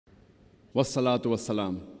Wassalatu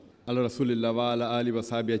wassalam ala rasulillah wa ala ali wa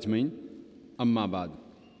sahbihi ajmain. Amma ba'd.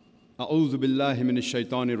 A'udhu billahi minash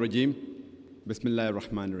shaitanir rajim. Bismillahir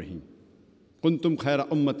rahmanir rahim. Kuntum khayra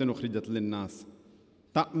ummatin ukhrijat lin-nas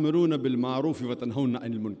ta'muruna bil ma'ruf wa tanhauna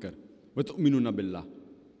 'anil munkar wa tu'minuna billah.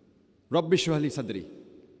 Rabbi shrah li sadri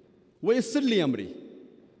wa yassir li amri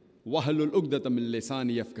wahlul 'uqdatam min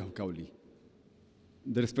lisani yafqahu qawli.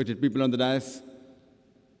 The respected people on the dais,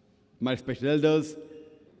 my respected elders,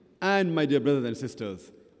 and my dear brothers and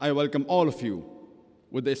sisters, I welcome all of you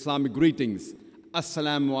with the Islamic greetings.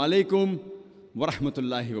 Assalamu alaikum wa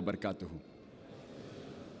rahmatullahi wa barakatuhu.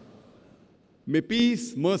 May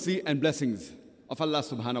peace, mercy, and blessings of Allah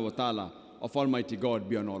subhanahu wa ta'ala, of Almighty God,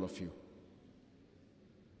 be on all of you.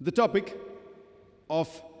 The topic of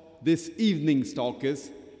this evening's talk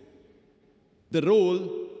is the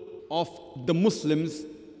role of the Muslims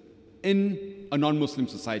in a non-Muslim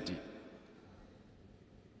society.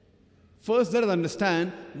 First, let us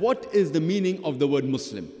understand what is the meaning of the word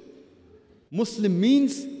Muslim. Muslim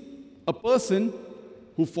means a person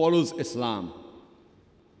who follows Islam.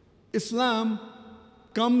 Islam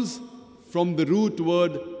comes from the root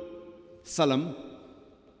word Salam,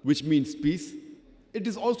 which means peace. It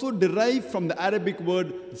is also derived from the Arabic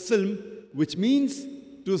word Silm, which means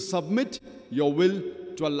to submit your will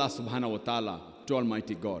to Allah subhanahu wa ta'ala, to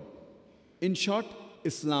Almighty God. In short,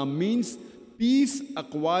 Islam means peace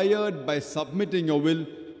acquired by submitting your will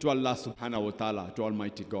to Allah subhanahu wa ta'ala, to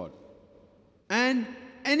Almighty God. And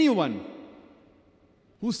anyone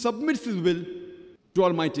who submits his will to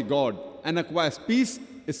Almighty God and acquires peace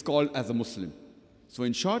is called as a Muslim. So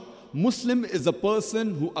in short, Muslim is a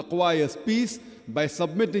person who acquires peace by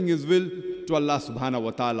submitting his will to Allah subhanahu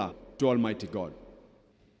wa ta'ala, to Almighty God.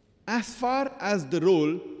 As far as the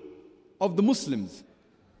role of the Muslims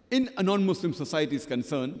in a non-Muslim society is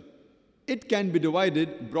concerned, it can be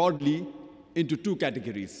divided broadly into two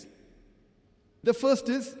categories. The first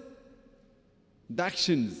is the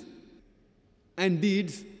actions and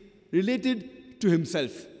deeds related to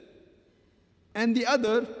himself. And the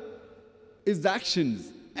other is the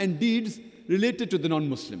actions and deeds related to the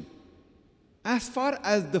non-Muslim. As far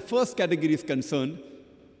as the first category is concerned,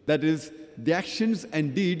 that is, the actions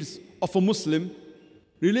and deeds of a Muslim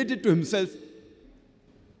related to himself,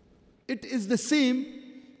 it is the same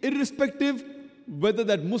irrespective whether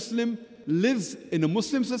that Muslim lives in a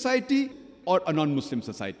Muslim society or a non-Muslim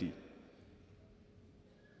society.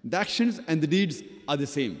 The actions and the deeds are the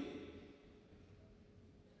same.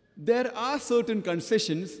 There are certain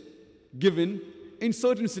concessions given in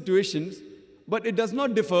certain situations, but it does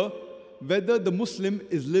not differ whether the Muslim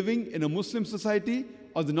is living in a Muslim society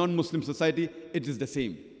or the non-Muslim society. It is the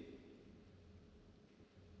same.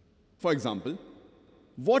 For example,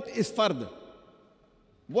 what is fard?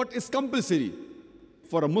 What is compulsory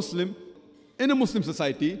for a Muslim in a Muslim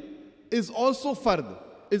society is also fard,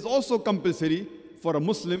 is also compulsory for a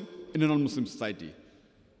Muslim in a non-Muslim society.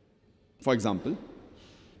 For example,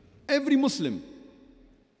 every Muslim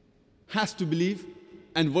has to believe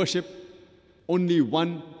and worship only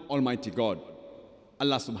one Almighty God,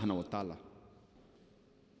 Allah subhanahu wa ta'ala.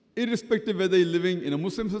 Irrespective whether he is living in a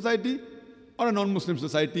Muslim society or a non-Muslim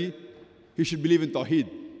society, he should believe in Tawheed.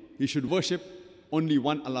 He should worship only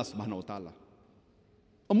one Allah subhanahu wa ta'ala.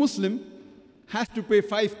 A Muslim has to pray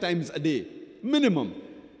 5 times a day, minimum,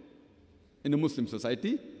 in a Muslim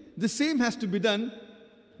society. The same has to be done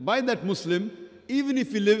by that Muslim even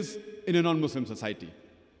if he lives in a non-Muslim society.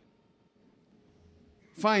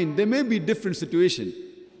 Fine, there may be different situations.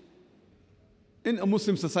 In a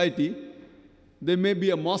Muslim society, there may be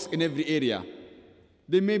a mosque in every area.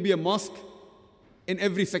 There may be a mosque in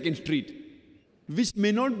every second street, which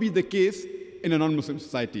may not be the case in a non-Muslim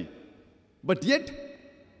society. But yet,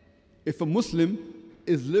 if a Muslim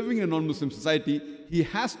is living in a non-Muslim society, he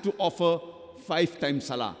has to offer 5 times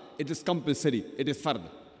salah. It is compulsory. It is fard.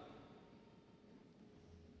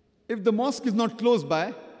 If the mosque is not close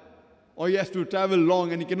by, or he has to travel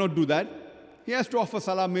long and he cannot do that, he has to offer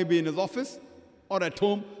salah maybe in his office or at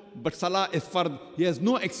home, but salah is fard. He has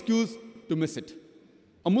no excuse to miss it.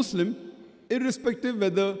 A Muslim, irrespective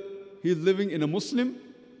whether he is living in a Muslim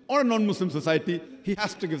or a non-Muslim society, he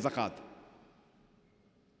has to give zakat,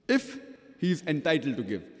 if he is entitled to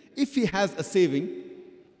give. If he has a saving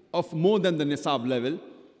of more than the nisab level,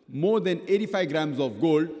 more than 85 grams of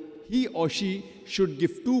gold, he or she should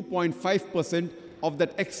give 2.5% of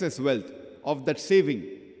that excess wealth, of that saving,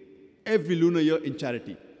 every lunar year in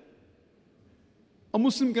charity. A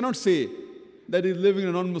Muslim cannot say that he is living in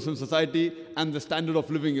a non-Muslim society and the standard of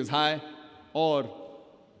living is high, or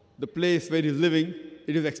the place where he is living,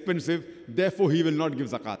 it is expensive, therefore he will not give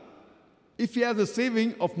zakat. If he has a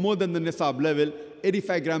saving of more than the nisab level,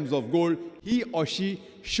 85 grams of gold, he or she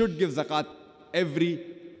should give zakat every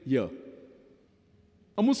year.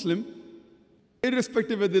 A Muslim,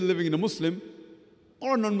 irrespective whether they're living in a Muslim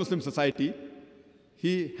or non-Muslim society,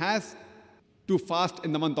 he has to fast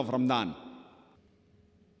in the month of Ramadan.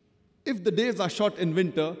 If the days are short in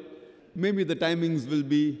winter, maybe the timings will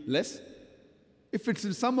be less. If it's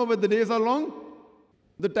in summer where the days are long,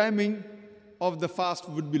 the timing of the fast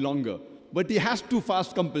would be longer. But he has to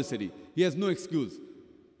fast compulsory. He has no excuse.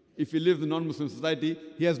 If he lives in a non-Muslim society,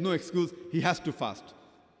 he has no excuse. He has to fast.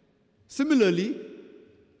 Similarly,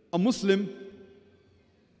 a Muslim,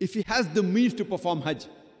 if he has the means to perform Hajj,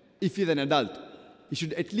 if he's an adult, he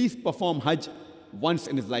should at least perform Hajj once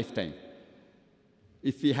in his lifetime.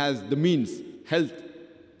 If he has the means, health,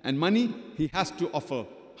 and money, he has to offer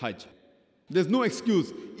Hajj. There's no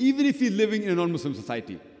excuse, even if he's living in a non-Muslim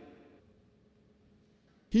society.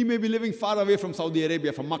 He may be living far away from Saudi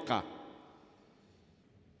Arabia, from Makkah.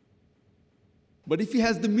 But if he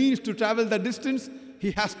has the means to travel that distance,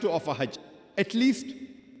 he has to offer Hajj, at least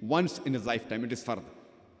once in his lifetime. It is fard.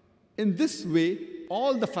 In this way,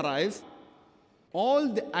 all the faraiz, all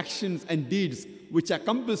the actions and deeds which are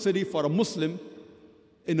compulsory for a Muslim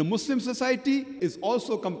in a Muslim society is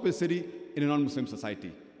also compulsory in a non-Muslim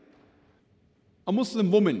society. A Muslim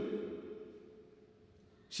woman,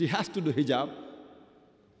 she has to do hijab,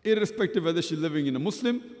 irrespective whether she's living in a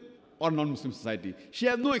Muslim or non-Muslim society. She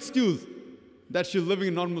has no excuse that she's living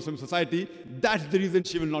in a non-Muslim society. That's the reason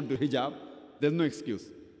she will not do hijab. There's no excuse.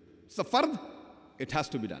 It's a fard. It has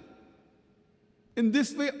to be done. In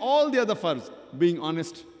this way, all the other fards, being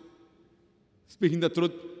honest, speaking the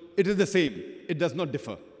truth, it is the same. It does not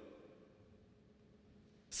differ.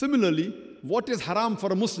 Similarly, what is haram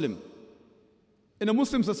for a Muslim in a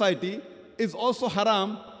Muslim society is also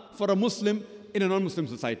haram for a Muslim in a non-Muslim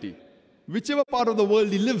society. Whichever part of the world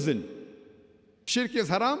he lives in, shirk is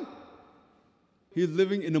haram. He is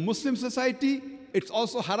living in a Muslim society. It's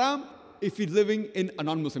also haram if he's living in a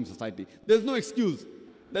non-Muslim society. There's no excuse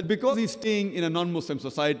that because he's staying in a non-Muslim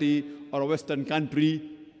society or a Western country,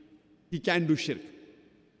 he can do shirk.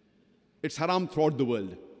 It's haram throughout the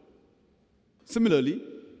world. Similarly,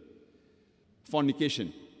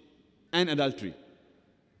 fornication and adultery.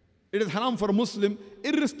 It is haram for a Muslim,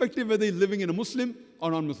 irrespective whether he's living in a Muslim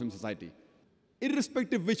or non-Muslim society,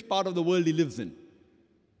 irrespective which part of the world he lives in.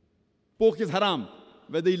 Pork is haram,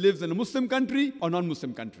 whether he lives in a Muslim country or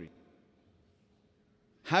non-Muslim country.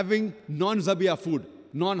 Having non-zabiyah food,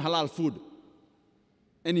 non-halal food,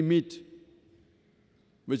 any meat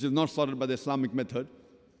which is not slaughtered by the Islamic method,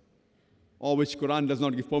 or which Qur'an does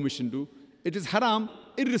not give permission to, it is haram,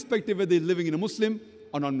 irrespective whether he's living in a Muslim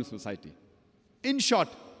or non-Muslim society. In short,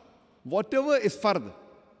 whatever is fard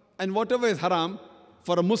and whatever is haram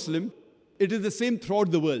for a Muslim, it is the same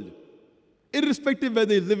throughout the world, irrespective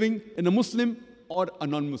whether he's living in a Muslim or a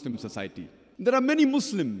non-Muslim society. There are many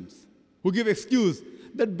Muslims who give excuse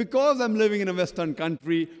that because I'm living in a Western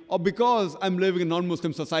country or because I'm living in a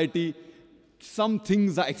non-Muslim society, some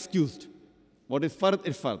things are excused. What is fard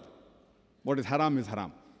is fard. What is haram is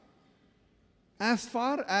haram. As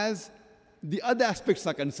far as the other aspects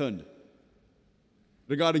are concerned,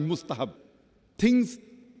 regarding mustahab, things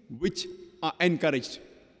which are encouraged,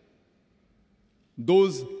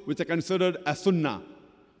 those which are considered as sunnah,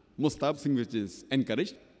 mustahab, thing which is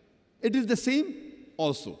encouraged, it is the same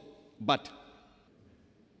also. But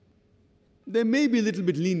there may be a little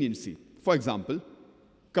bit leniency. For example,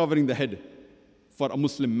 covering the head for a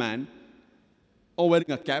Muslim man or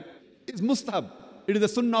wearing a cap is mustahab. It is the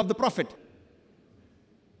sunnah of the Prophet.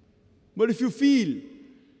 But if you feel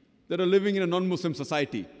that you're living in a non-Muslim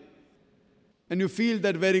society and you feel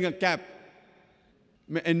that wearing a cap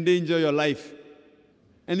may endanger your life,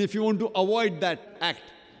 and if you want to avoid that act,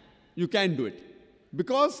 you can do it.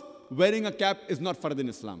 Because wearing a cap is not fard in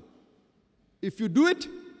Islam. If you do it,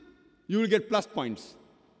 you will get plus points.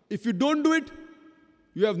 If you don't do it,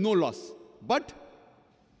 you have no loss. But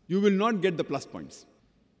you will not get the plus points.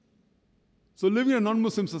 So living in a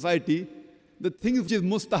non-Muslim society, the thing which is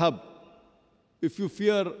mustahab, if you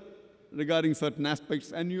fear regarding certain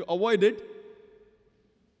aspects and you avoid it,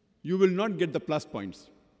 you will not get the plus points.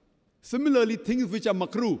 Similarly, things which are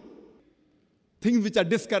makruh, things which are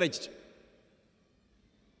discouraged,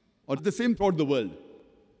 are the same throughout the world.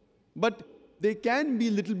 But there can be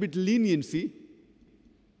a little bit leniency.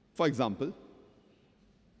 For example,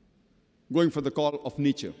 going for the call of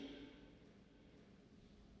nature,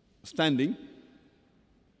 standing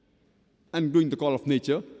and doing the call of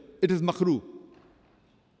nature, it is makruh.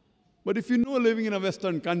 But if you know living in a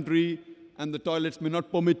Western country and the toilets may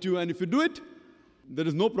not permit you, and if you do it, there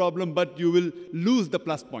is no problem, but you will lose the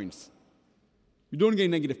plus points. You don't get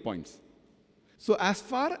negative points. So as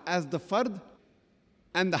far as the fard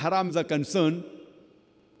and the harams are concerned,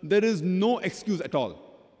 there is no excuse at all.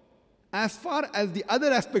 As far as the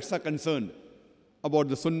other aspects are concerned, about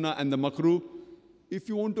the sunnah and the makruh, if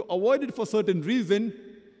you want to avoid it for certain reason,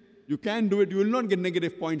 you can do it. You will not get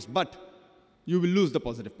negative points, but you will lose the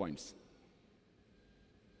positive points.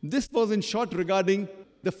 This was in short regarding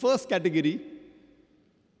the first category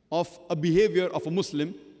of a behavior of a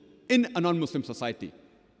Muslim in a non-Muslim society.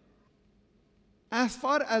 As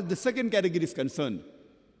far as the second category is concerned,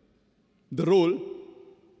 the role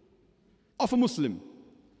of a Muslim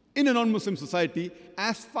in a non-Muslim society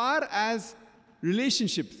as far as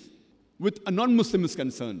relationships with a non-Muslim is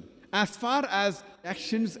concerned, as far as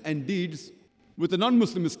actions and deeds with a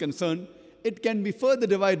non-Muslim is concerned, it can be further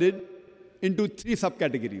divided into three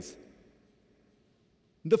subcategories.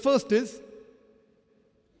 The first is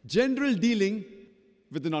general dealing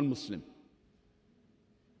with the non-Muslim.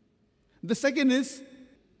 The second is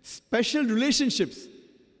special relationships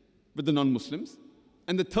with the non-Muslims.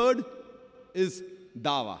 And the third is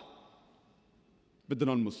dawah with the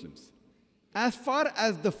non-Muslims. As far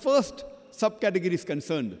as the first subcategory is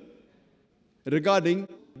concerned, regarding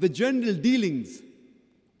the general dealings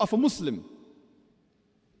of a Muslim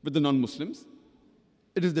with the non-Muslims,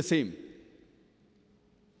 it is the same.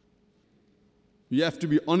 You have to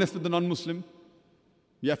be honest with the non-Muslim.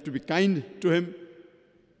 You have to be kind to him.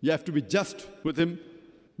 You have to be just with him.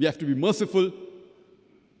 You have to be merciful.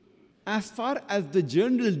 As far as the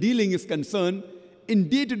general dealing is concerned in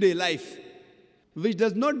day-to-day life, which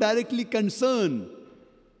does not directly concern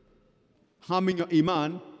harming your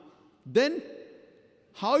iman, then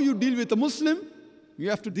how you deal with a Muslim, you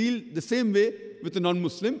have to deal the same way with a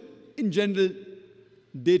non-Muslim in general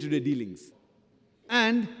day-to-day dealings.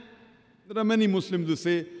 And there are many Muslims who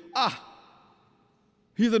say,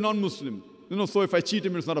 he's a non-Muslim. So if I cheat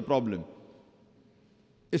him, it's not a problem.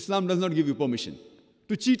 Islam does not give you permission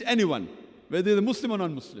to cheat anyone, whether they're Muslim or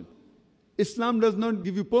non-Muslim. Islam does not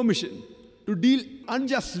give you permission to deal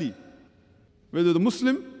unjustly, whether the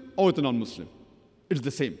Muslim or with a non-Muslim. It's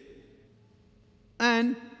the same.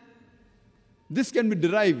 And this can be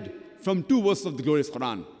derived from two verses of the glorious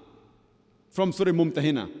Qur'an. From Surah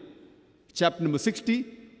Mumtahina, chapter number 60,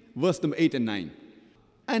 verse number 8 and 9.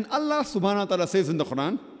 And Allah subhanahu wa ta'ala says in the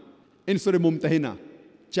Qur'an, in Surah Mumtahina,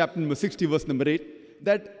 chapter number 60, verse number 8,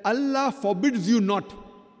 that Allah forbids you not,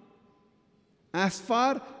 as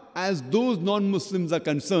far as those non-Muslims are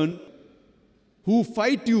concerned, who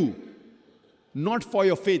fight you not for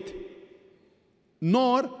your faith,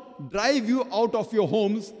 nor drive you out of your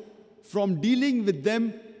homes from dealing with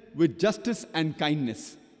them with justice and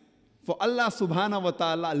kindness. For Allah subhanahu wa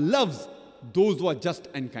ta'ala loves those who are just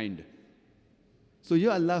and kind. So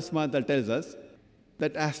here Allah subhanahu wa ta'ala tells us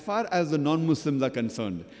that as far as the non-Muslims are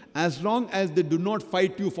concerned, as long as they do not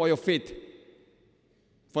fight you for your faith,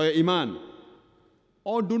 for your iman,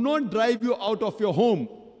 or do not drive you out of your home,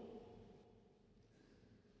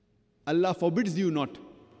 Allah forbids you not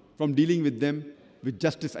from dealing with them with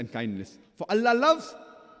justice and kindness. For Allah loves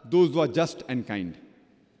those who are just and kind.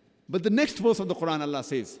 But the next verse of the Quran, Allah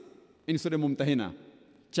says in Surah Mumtahina,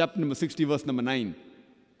 chapter number 60, verse number 9,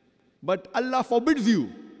 but Allah forbids you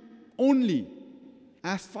only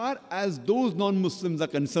as far as those non-Muslims are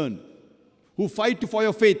concerned, who fight for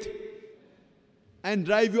your faith and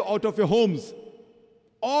drive you out of your homes,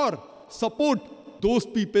 or support those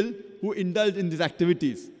people who indulge in these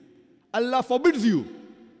activities. Allah forbids you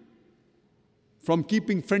from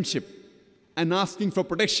keeping friendship and asking for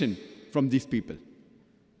protection from these people.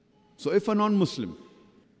 So if a non-Muslim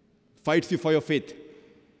fights you for your faith,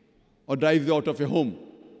 or drives you out of your home,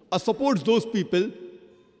 or supports those people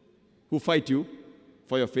who fight you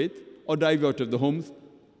for your faith, or drive you out of the homes,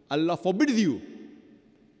 Allah forbids you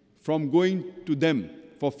from going to them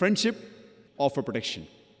for friendship or for protection.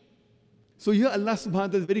 So here Allah subhanahu wa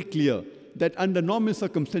ta'ala is very clear that under normal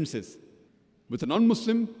circumstances, with a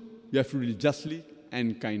non-Muslim, you have to deal justly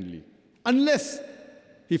and kindly, unless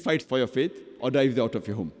he fights for your faith or drives you out of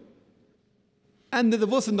your home. And there's a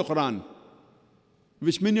verse in the Quran,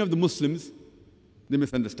 which many of the Muslims, they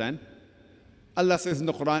misunderstand. Allah says in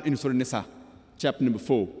the Quran in Surah Nisa, chapter number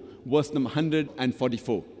 4, verse number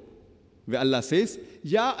 144, where Allah says,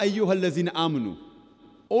 Ya ayyuhallazina amanu,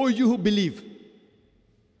 O you who believe,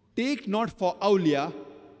 take not for awliya,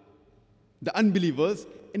 the unbelievers,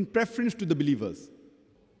 in preference to the believers.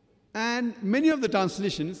 And many of the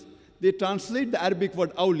translations, they translate the Arabic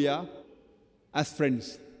word awliya as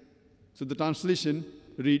friends. So the translation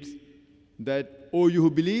reads that, O you who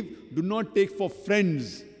believe, do not take for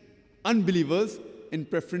friends unbelievers in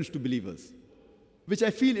preference to believers, which I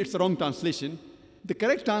feel it's a wrong translation. The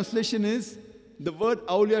correct translation is the word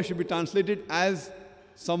awliya should be translated as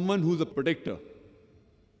someone who's a protector.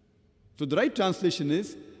 So the right translation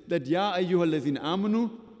is that Ya ayyuhallazina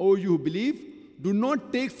amanu, O you who believe, do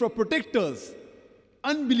not take for protectors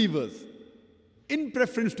unbelievers in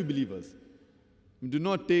preference to believers. Do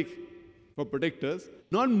not take for protectors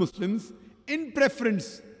non-Muslims in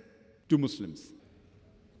preference to Muslims.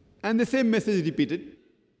 And the same message is repeated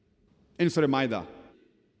in Surah Ma'idah,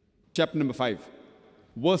 chapter number 5,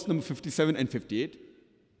 verse number 57 and 58.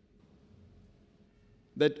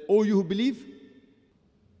 That, O you who believe,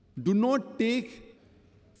 do not take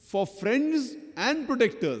for friends and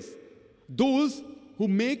protectors those who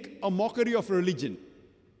make a mockery of religion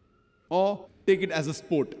or take it as a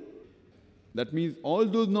sport. That means all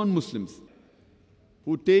those non-Muslims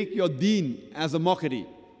who take your deen as a mockery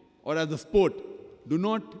or as a sport, do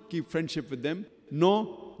not keep friendship with them,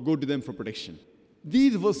 nor go to them for protection.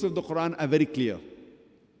 These verses of the Qur'an are very clear.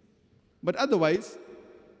 But otherwise,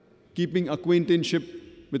 keeping acquaintanceship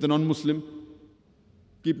with a non-Muslim,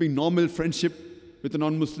 keeping normal friendship with a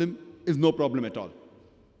non-Muslim is no problem at all.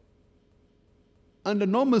 Under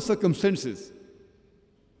normal circumstances,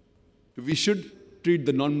 we should treat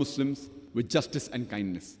the non-Muslims with justice and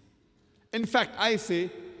kindness. In fact, I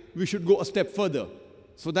say we should go a step further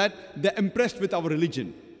so that they're impressed with our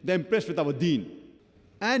religion, they're impressed with our deen.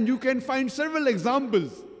 And you can find several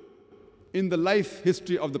examples in the life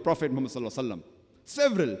history of the Prophet Muhammad Sallallahu Alaihi Wasallam.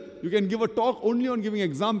 Several. You can give a talk only on giving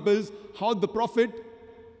examples how the Prophet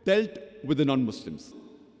dealt with the non-Muslims.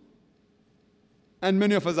 And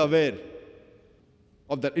many of us are aware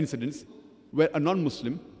of that incident where a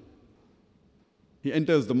non-Muslim, he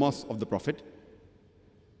enters the mosque of the Prophet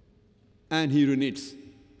and he urinates.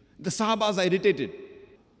 The Sahabas are irritated.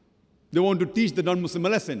 They want to teach the non-Muslim a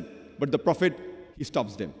lesson, but the Prophet, he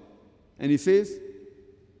stops them. And he says,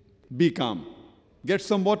 be calm. Get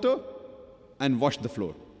some water and wash the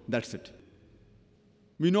floor. That's it.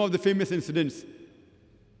 We know of the famous incidents.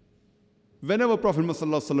 Whenever Prophet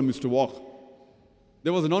Muhammad used to walk,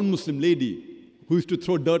 there was a non-Muslim lady who used to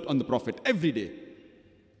throw dirt on the Prophet every day.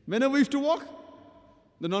 Whenever he used to walk,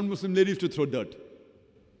 the non-Muslim lady used to throw dirt.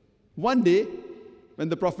 One day, when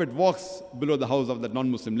the Prophet walks below the house of that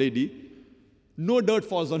non-Muslim lady, no dirt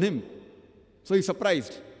falls on him. So he's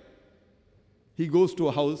surprised. He goes to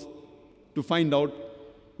a house to find out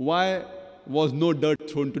why was no dirt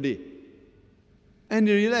thrown today. And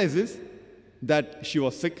he realizes that she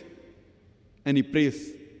was sick, and he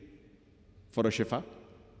prays for a shifa.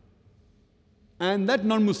 And that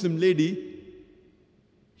non-Muslim lady,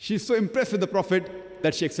 she's so impressed with the Prophet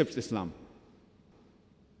that she accepts Islam.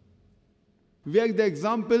 We have the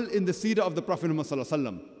example in the seerah of the Prophet Muhammad Sallallahu Alaihi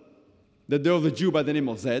Wasallam that there was a Jew by the name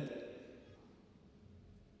of Zaid.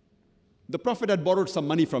 The Prophet had borrowed some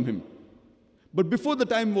money from him. But before the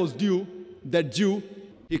time was due, that Jew,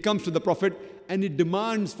 he comes to the Prophet and he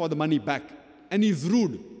demands for the money back. And he's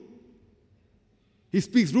rude. He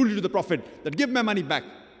speaks rudely to the Prophet that give my money back.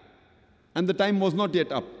 And the time was not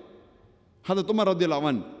yet up. Hazrat Umar radiallahu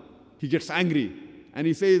anh, he gets angry and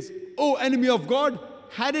he says, "O enemy of God,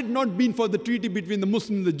 had it not been for the treaty between the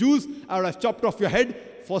Muslims and the Jews, I would have chopped off your head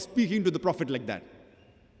for speaking to the Prophet like that."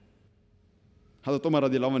 Hazrat Umar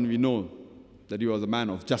radiallahu anh, we know that he was a man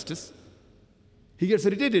of justice. He gets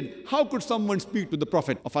irritated. How could someone speak to the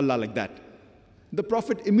Prophet of Allah like that? The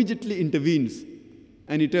Prophet immediately intervenes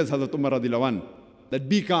and he tells Hazrat Umar radiallahu anh that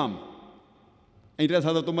be calm. And he tells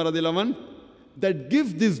Hazrat Umar radiallahu anh that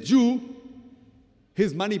give this Jew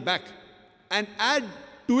his money back and add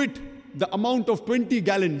to it the amount of 20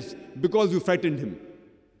 gallons because you frightened him.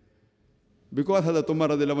 Because Hazrat Umar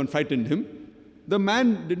radiallahu anh frightened him, the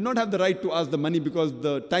man did not have the right to ask the money because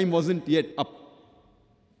the time wasn't yet up.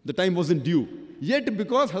 The time wasn't due. Yet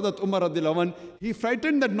because Hazrat Umar radiallahu anh, he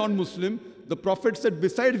frightened that non-Muslim, the Prophet said,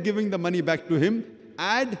 besides giving the money back to him,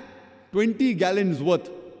 add 20 gallons worth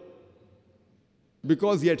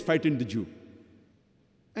because he had frightened the Jew.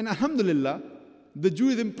 And alhamdulillah, the Jew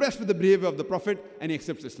is impressed with the behavior of the Prophet and he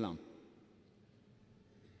accepts Islam.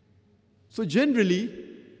 So generally,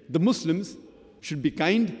 the Muslims should be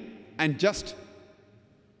kind and just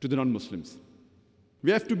to the non-Muslims. We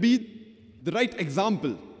have to be the right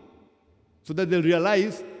example so that they'll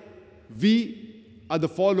realize we are the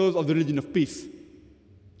followers of the religion of peace.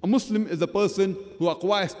 A Muslim is a person who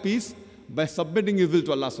acquires peace by submitting his will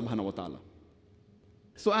to Allah subhanahu wa ta'ala.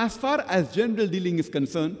 So as far as general dealing is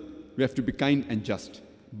concerned, we have to be kind and just.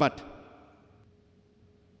 But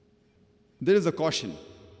there is a caution,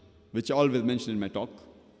 which I always mention in my talk,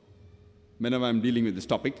 whenever I'm dealing with this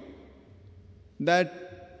topic,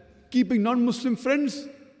 that keeping non-Muslim friends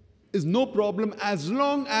is no problem as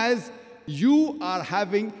long as you are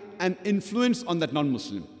having an influence on that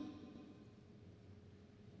non-Muslim.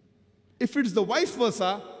 If it's the vice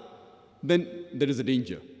versa, then there is a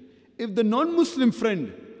danger. If the non-Muslim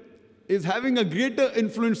friend is having a greater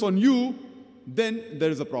influence on you, then there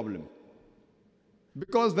is a problem.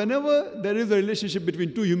 Because whenever there is a relationship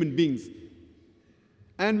between two human beings,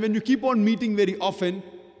 and when you keep on meeting very often,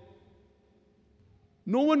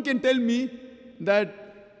 no one can tell me that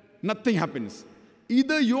nothing happens.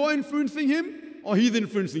 Either you're influencing him or he's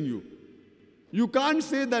influencing you. You can't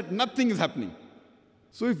say that nothing is happening.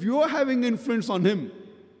 So if you're having influence on him,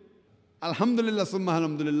 alhamdulillah, summa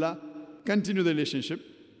alhamdulillah, continue the relationship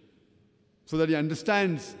so that he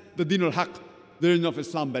understands the deen al-haq, the religion of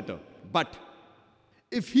Islam better. But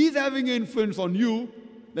if he's having an influence on you,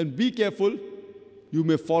 then be careful. You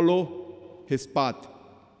may follow his path,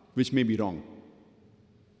 which may be wrong.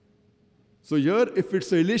 So here, if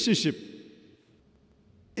it's a relationship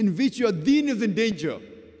in which your deen is in danger,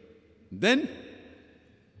 then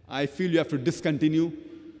I feel you have to discontinue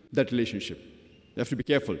that relationship. You have to be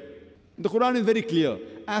careful. The Qur'an is very clear.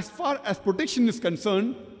 As far as protection is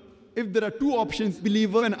concerned, if there are two options,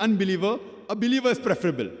 believer and unbeliever, a believer is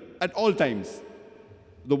preferable at all times.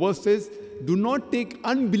 The verse says, do not take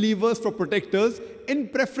unbelievers for protectors in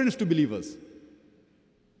preference to believers.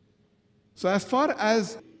 So as far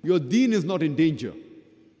as your deen is not in danger,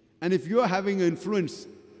 and if you are having an influence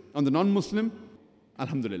on the non-Muslim,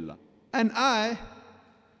 alhamdulillah. And I,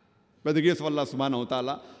 by the grace of Allah subhanahu wa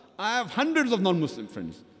ta'ala, I have hundreds of non-Muslim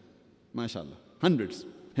friends. MashaAllah. Hundreds.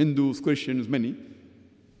 Hindus, Christians, many.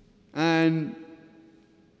 And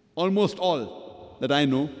almost all that I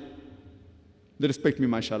know, they respect me,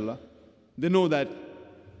 mashallah. They know that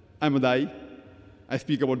I'm a da'i. I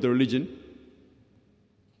speak about the religion.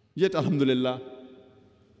 Yet, alhamdulillah,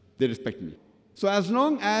 they respect me. So as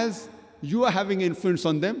long as you are having influence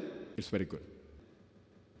on them, it's very good.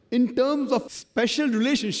 In terms of special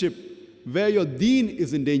relationship where your deen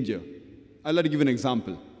is in danger, I'd like to give an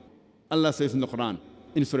example. Allah says in the Qur'an,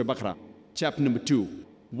 in Surah Baqarah, chapter number 2,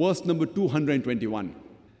 verse number 221,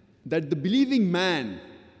 that the believing man,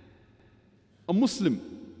 a Muslim,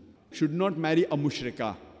 should not marry a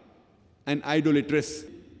mushrika, an idolatress,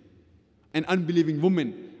 an unbelieving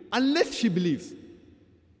woman, unless she believes.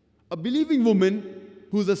 A believing woman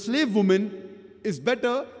who's a slave woman is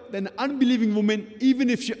better than an unbelieving woman, even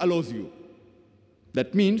if she allows you.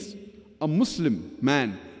 That means a Muslim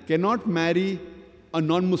man cannot marry a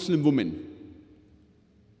non-Muslim woman,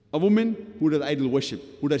 a woman who does idol worship,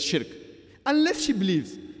 who does shirk, unless she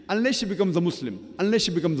believes, unless she becomes a Muslim, unless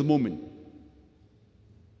she becomes a mu'min.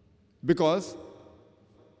 Because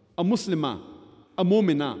a Muslimah, a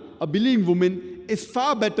mu'minah, a believing woman is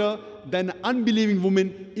far better than an unbelieving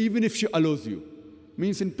woman, even if she allows you.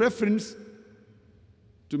 Means in preference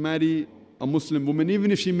to marry a Muslim woman, even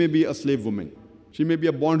if she may be a slave woman. She may be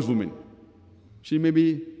a bondswoman. She may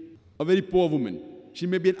be a very poor woman. She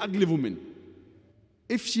may be an ugly woman.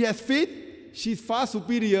 If she has faith, she is far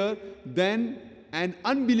superior than an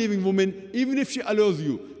unbelieving woman, even if she allows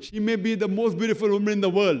you. She may be the most beautiful woman in the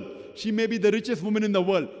world. She may be the richest woman in the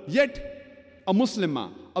world. Yet, a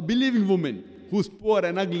Muslimah, a believing woman who's poor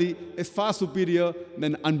and ugly is far superior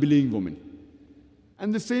than an unbelieving woman.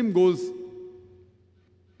 And the same goes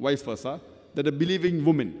vice versa, that a believing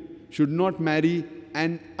woman should not marry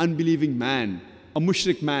an unbelieving man, a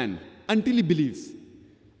mushrik man, until he believes.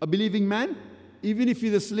 A believing man, even if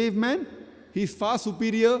he's a slave man, he's far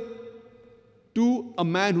superior to a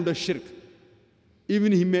man who does shirk.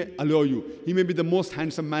 Even he may allow you. He may be the most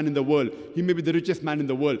handsome man in the world. He may be the richest man in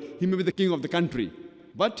the world. He may be the king of the country.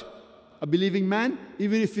 But a believing man,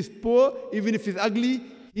 even if he's poor, even if he's ugly,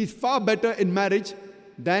 he's far better in marriage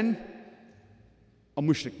than a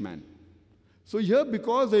mushrik man. So here,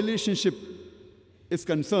 because the relationship is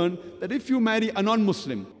concerned, that if you marry a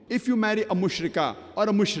non-Muslim, if you marry a mushrika or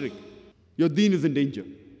a mushrik, your deen is in danger.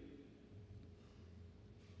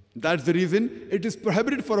 That's the reason it is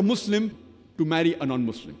prohibited for a Muslim to marry a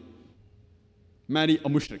non-Muslim, marry a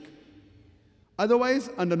mushrik. Otherwise,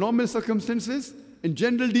 under normal circumstances, in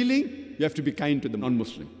general dealing, you have to be kind to the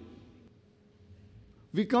non-Muslim.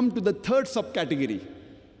 We come to the third subcategory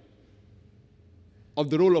of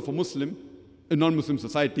the role of a Muslim in non-Muslim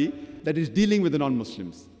society, that is dealing with the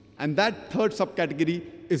non-Muslims. And that third subcategory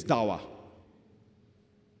is dawah.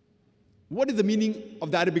 What is the meaning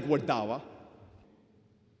of the Arabic word dawah?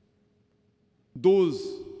 Those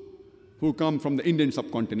who come from the Indian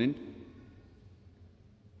subcontinent,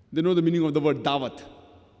 they know the meaning of the word dawat.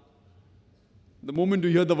 The moment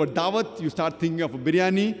you hear the word dawat, you start thinking of a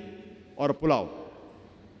biryani or a pulao.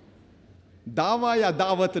 Dawa ya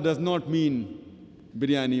dawat does not mean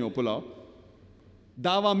biryani or pulao.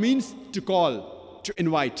 Dawa means to call, to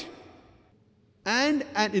invite. And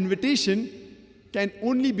an invitation can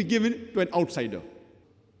only be given to an outsider.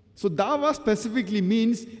 So dawa specifically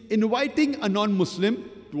means inviting a non-Muslim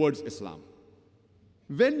towards Islam.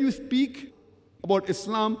 When you speak about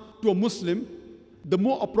Islam to a Muslim, the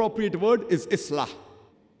more appropriate word is islah,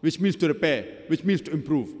 which means to repair, which means to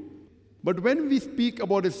improve. But when we speak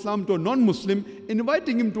about Islam to a non-Muslim,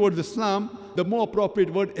 inviting him towards Islam, the more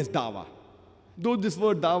appropriate word is dawa. Though this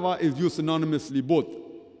word dawa is used synonymously both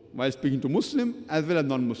while speaking to Muslim as well as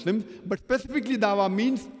non-Muslims, but specifically dawa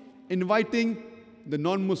means inviting the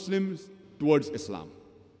non-Muslims towards Islam.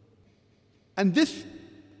 And this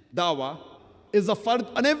dawa is a fard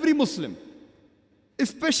on every Muslim,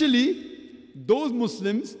 especially those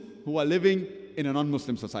Muslims who are living in a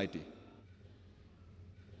non-Muslim society.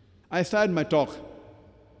 I started my talk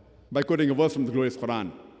by quoting a verse from the glorious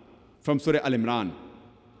Qur'an, from Surah Al-Imran,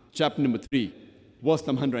 chapter number 3, verse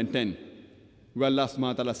number 110, where Allah subhanahu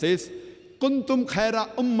wa ta'ala says, Kuntum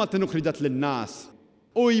khaira ummatin ukhrijat lin-nas.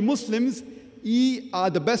 O ye Muslims, ye are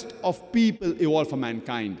the best of people evolved for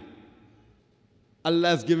mankind.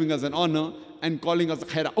 Allah is giving us an honor and calling us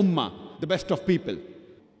khaira ummah, the best of people.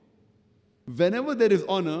 Whenever there is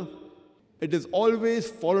honor, it is always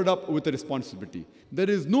followed up with a responsibility. There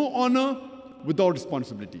is no honor without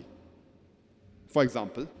responsibility. For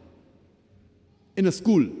example, in a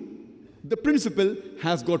school, the principal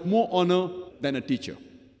has got more honor than a teacher.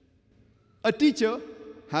 A teacher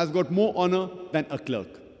has got more honor than a clerk.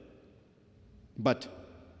 But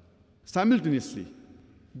simultaneously,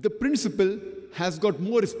 the principal has got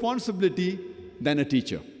more responsibility than a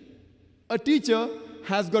teacher. A teacher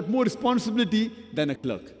has got more responsibility than a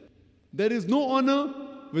clerk. There is no honor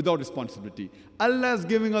without responsibility. Allah is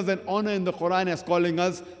giving us an honor in the Quran as calling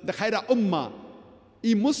us the khaira ummah.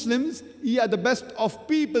 Ye Muslims, ye are the best of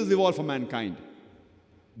peoples evolved for mankind.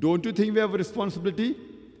 Don't you think we have a responsibility?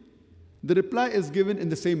 The reply is given in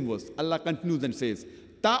the same verse. Allah continues and says,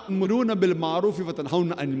 تَأْمُرُونَ بِالْمَعْرُوفِ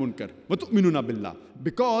وَتَنْهَوْنَ عَنِ الْمُنْكَرِ وَتُؤْمِنُونَ بِاللَّهِ.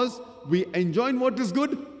 Because we enjoin what is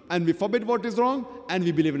good and we forbid what is wrong and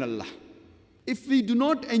we believe in Allah. If we do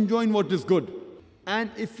not enjoin what is good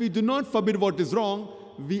and if we do not forbid what is wrong,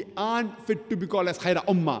 we aren't fit to be called as khaira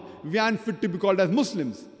ummah. We aren't fit to be called as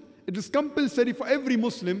Muslims. It is compulsory for every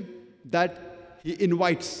Muslim that he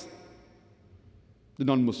invites the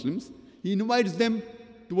non-Muslims. He invites them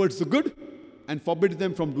towards the good and forbids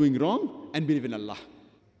them from doing wrong and believe in Allah.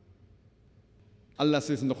 Allah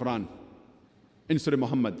says in the Quran, in Surah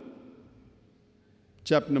Muhammad,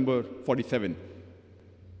 chapter number 47,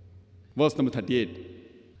 verse number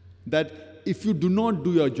 38, that if you do not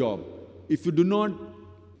do your job, if you do not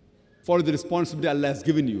follow the responsibility Allah has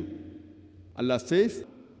given you, Allah says,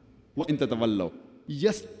 وَإِن تَتَوَلَّوْا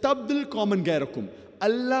يَسْتَبْدِلْ قَوْمًا غَيْرَكُمْ.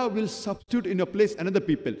 Allah will substitute in your place another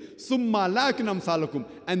people. ثُمَّ لَا يَكُنْ أَمْثَالُكُمْ.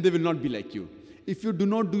 And they will not be like you. If you do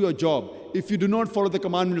not do your job, if you do not follow the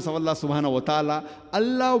commandments of Allah subhanahu wa ta'ala,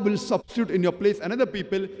 Allah will substitute in your place another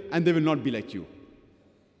people and they will not be like you.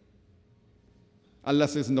 Allah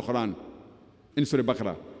says in the Quran, in Surah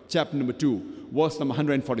Baqarah, chapter number 2, verse number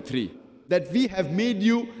 143, that we have made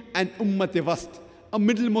you an ummat wast, a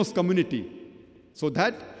middlemost community, so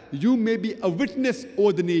that you may be a witness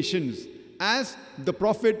over the nations, as the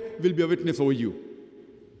Prophet will be a witness over you.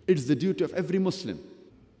 It's the duty of every Muslim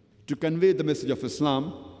to convey the message of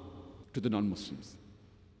Islam to the non-Muslims.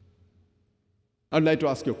 I'd like to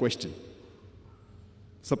ask you a question.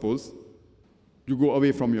 Suppose you go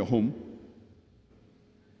away from your home,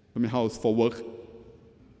 from your house for work,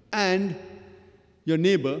 and your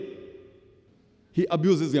neighbor, he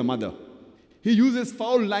abuses your mother. He uses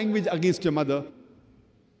foul language against your mother.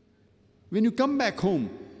 When you come back home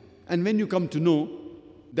and when you come to know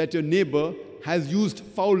that your neighbor has used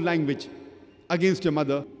foul language against your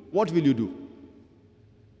mother, what will you do?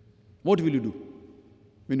 What will you do?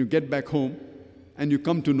 When you get back home and you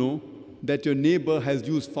come to know that your neighbor has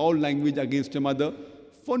used foul language against your mother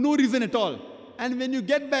for no reason at all. And when you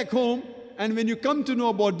get back home and when you come to know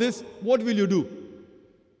about this, what will you do?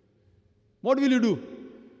 What will you do?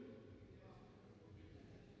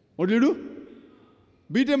 What will you do?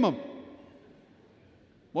 Beat him up.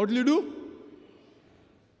 What will you do?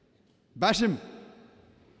 Bash him.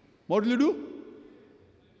 What will you do?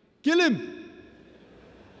 Kill him.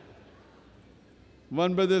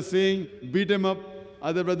 One brother is saying, beat him up.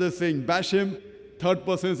 Other brother is saying, bash him. Third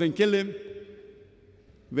person is saying, kill him.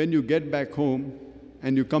 When you get back home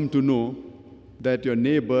and you come to know that your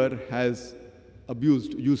neighbor has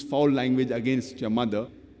used foul language against your mother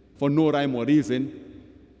for no rhyme or reason,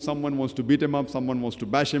 Someone wants to beat him up, someone wants to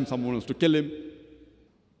bash him, someone wants to kill him.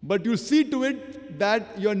 But you see to it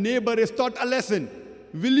that your neighbor is taught a lesson.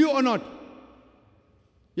 Will you or not?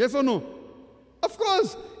 Yes or no? Of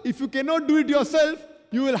course, if you cannot do it yourself,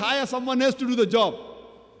 you will hire someone else to do the job.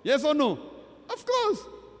 Yes or no? Of course,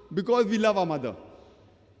 because we love our mother.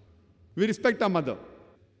 We respect our mother.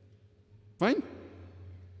 Fine?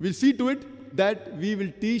 We'll see to it that we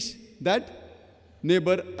will teach that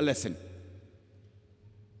neighbor a lesson.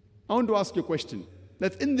 I want to ask you a question.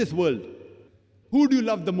 That in this world, who do you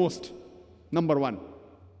love the most? Number one.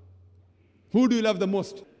 Who do you love the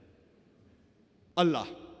most? Allah.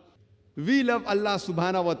 We love Allah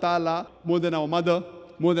subhanahu wa ta'ala more than our mother,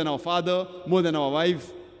 more than our father, more than our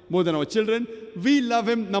wives, more than our children. We love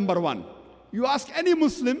Him number one. You ask any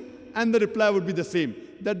Muslim and the reply would be the same.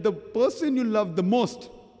 That the person you love the most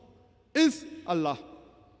is Allah.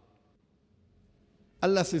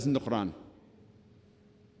 Allah says in the Qur'an,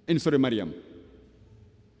 in Surah Maryam,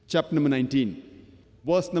 chapter number 19,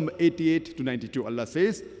 verse number 88 to 92, Allah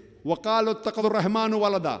says, وَقَالُوا اتَّخَذُ الرَّحْمَنُ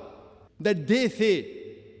وَلَدًا. That they say,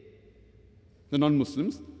 the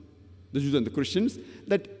non-Muslims, the Jews and the Christians,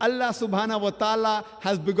 that Allah subhanahu wa ta'ala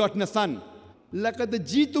has begotten a son. لَقَدْ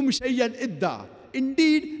جِئْتُمْ شَيْئًا إِدَّا.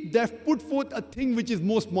 Indeed, they have put forth a thing which is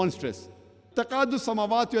most monstrous. تَقَادُ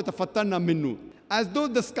السَّمَاوَاتُ يَتَفَطَّرْنَ مِنُّ. As though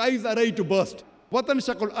the skies are ready to burst.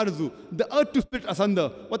 وَتَنْشَقُ الْأَرْضُ. The earth to split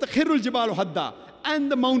asunder. وَتَخِرُّ الْجِبَالُ هَدًّا.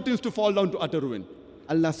 And the mountains to fall down to utter ruin.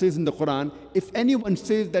 Allah says in the Quran, if anyone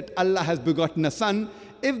says that Allah has begotten a son,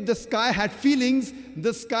 if the sky had feelings,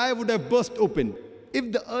 the sky would have burst open.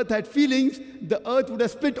 If the earth had feelings, the earth would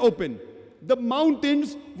have split open. The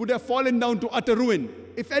mountains would have fallen down to utter ruin.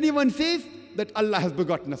 If anyone says that Allah has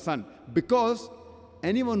begotten a son, because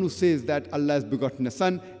anyone who says that Allah has begotten a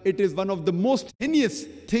son, it is one of the most heinous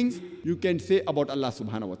things you can say about Allah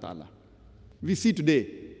subhanahu wa ta'ala. We see today,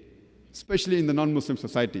 especially in the non-Muslim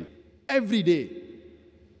society, every day,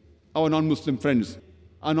 our non-Muslim friends,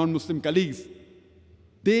 our non-Muslim colleagues,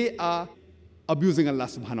 they are abusing Allah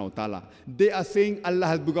subhanahu wa ta'ala. They are saying Allah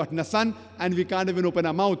has begotten a son and we can't even open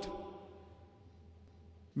our mouth.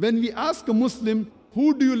 When we ask a Muslim,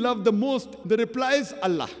 who do you love the most? The reply is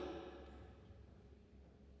Allah.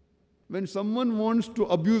 When someone wants to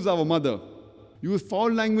abuse our mother, use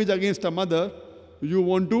foul language against our mother, you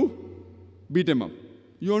want to beat him up.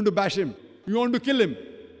 You want to bash him. You want to kill him.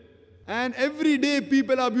 And every day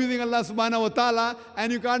people are abusing Allah subhanahu wa ta'ala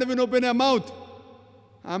and you can't even open your mouth.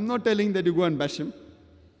 I'm not telling that you go and bash him.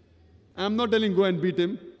 I'm not telling go and beat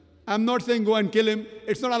him. I'm not saying go and kill him.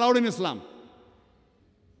 It's not allowed in Islam.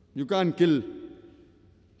 You can't kill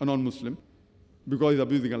a non-Muslim because he's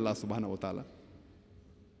abusing Allah subhanahu wa ta'ala.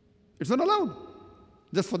 It's not allowed.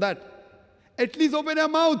 Just for that. At least open your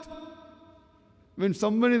mouth. When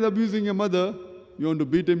someone is abusing your mother, you want to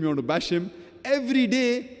beat him, you want to bash him. Every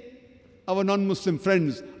day, our non-Muslim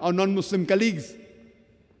friends, our non-Muslim colleagues,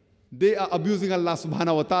 they are abusing Allah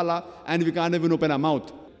subhanahu wa ta'ala and we can't even open our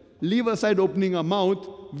mouth. Leave aside opening our mouth,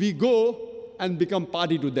 we go and become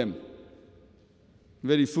party to them.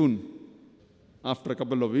 Very soon, after a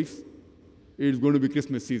couple of weeks, it's going to be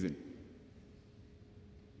Christmas season.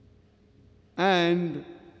 And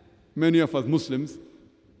many of us Muslims,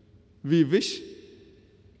 we wish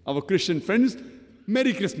our Christian friends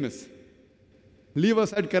Merry Christmas. Leave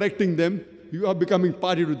aside correcting them, you are becoming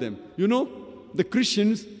party to them. You know, the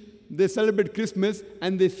Christians, they celebrate Christmas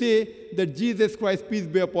and they say that Jesus Christ, peace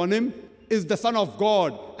be upon him, is the Son of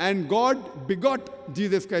God. And God begot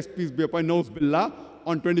Jesus Christ, peace be upon him, Nauz Billah,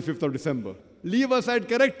 on 25th of December. Leave aside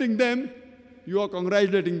correcting them, you are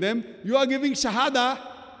congratulating them, you are giving shahada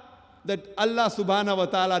that Allah subhanahu wa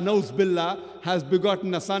ta'ala, Nauz Billah, has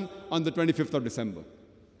begotten a son on the 25th of December.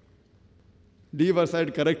 Leave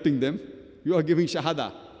aside correcting them, you are giving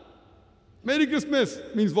shahada. Merry Christmas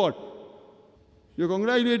means what? You're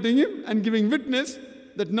congratulating him and giving witness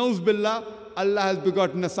that Nauz Billah, Allah has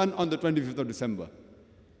begotten a son on the 25th of December.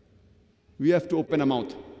 We have to open our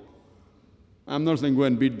mouth. I'm not saying go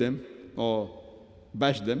and beat them or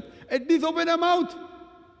bash them. At least open our mouth.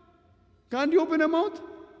 Can't you open a mouth?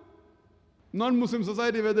 Non-Muslim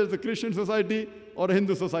society, whether it's a Christian society or a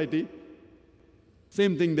Hindu society,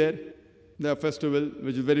 same thing there. There's a festival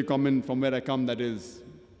which is very common from where I come, that is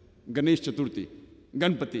Ganesh Chaturthi,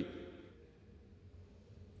 Ganpati.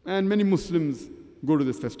 And many Muslims go to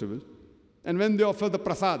this festival. And when they offer the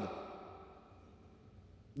prasad,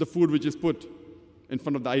 the food which is put in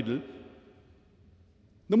front of the idol,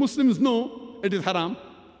 the Muslims know it is haram,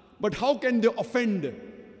 but how can they offend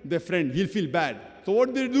their friend? He'll feel bad. So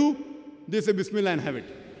what do? They say Bismillah and have it.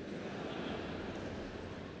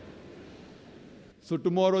 So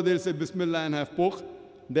tomorrow they'll say Bismillah and have pork.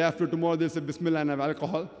 Day after tomorrow, they'll say Bismillah and have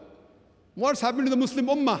alcohol. What's happened to the Muslim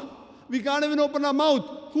Ummah? We can't even open our mouth.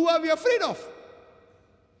 Who are we afraid of?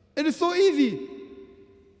 It is so easy.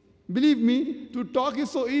 Believe me, to talk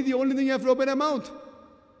is so easy. Only thing you have to open your mouth.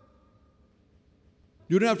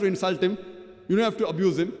 You don't have to insult him. You don't have to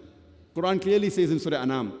abuse him. Qur'an clearly says in Surah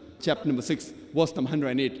Anam, chapter number 6, verse number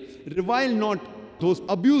 108, revile not those,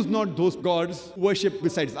 abuse not those gods worshipped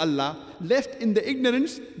besides Allah, lest in the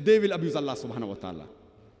ignorance they will abuse Allah subhanahu wa ta'ala.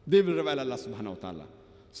 They will revile Allah subhanahu wa ta'ala.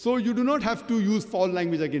 So you do not have to use foul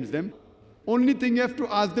language against them. Only thing you have to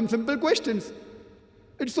ask them simple questions.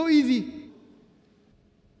 It's so easy.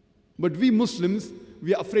 But we Muslims,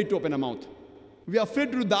 we are afraid to open our mouth. We are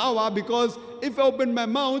afraid to do da'wah because if I open my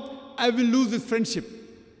mouth, I will lose this friendship.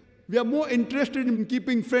 We are more interested in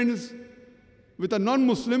keeping friends with a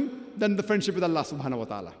non-Muslim than the friendship with Allah subhanahu wa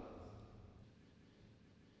ta'ala.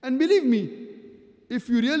 And believe me, if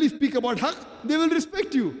you really speak about haqq, they will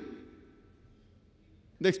respect you.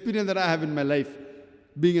 The experience that I have in my life,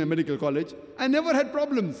 being in a medical college, I never had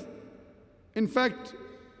problems. In fact,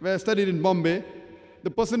 when I studied in Bombay, the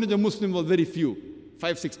percentage of Muslims was very few,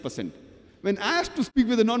 5-6%. When I asked to speak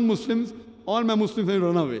with the non-Muslims, all my Muslims had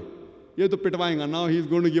run away. Now he's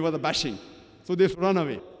going to give us a bashing. So they run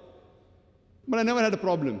away. But I never had a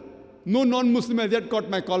problem. No non-Muslim has yet caught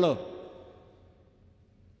my collar.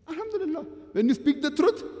 Alhamdulillah. When you speak the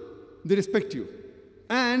truth, they respect you.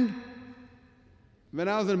 And when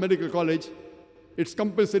I was in medical college, it's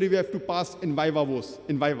compulsory we have to pass in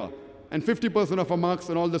Viva. And 50% of our marks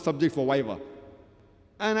on all the subjects were Viva.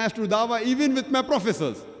 And I have to do dawah even with my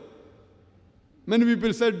professors. Many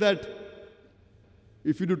people said that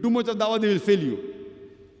if you do too much of dawah, they will fail you.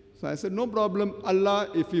 So I said, no problem. Allah,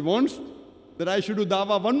 if He wants that I should do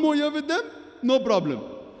dawah 1 more year with them, no problem.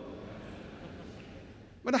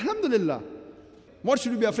 But alhamdulillah, what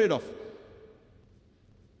should we be afraid of?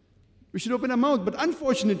 We should open our mouth. But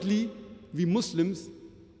unfortunately, we Muslims,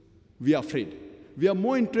 we are afraid. We are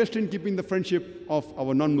more interested in keeping the friendship of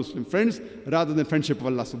our non-Muslim friends rather than friendship of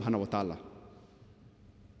Allah subhanahu wa ta'ala.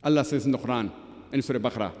 Allah says in the Qur'an, in Surah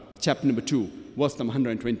Baqarah, chapter number 2, verse number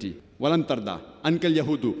 120, وَلَن تَرْضَى أَنْكَ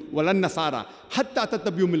الْيَهُودُ وَلَن نَّصَارَى حَتَّى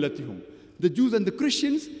تَتَّبِعُوا مِلَّتَهُمْ. The Jews and the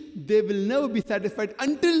Christians, they will never be satisfied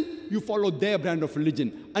until you follow their brand of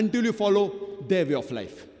religion, until you follow their way of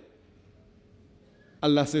life.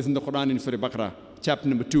 Allah says in the Quran in Surah Baqarah, chapter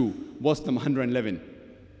number 2, verse number 111,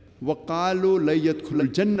 وَقَالُوا لَن يَدْخُلَ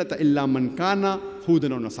الْجَنَّةَ إِلَّا مَنْ كَانَ هُودًا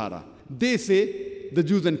أَوْ نَصَارَى. They say, the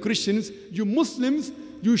Jews and Christians, you Muslims,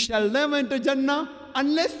 you shall never enter Jannah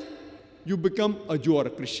unless you become a Jew or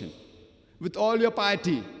a Christian. With all your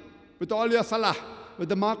piety, with all your salah, with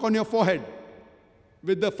the mark on your forehead,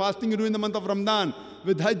 with the fasting you do in the month of Ramadan,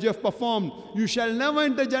 with Hajj you have performed, you shall never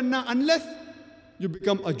enter Jannah unless you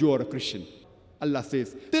become a Jew or a Christian. Allah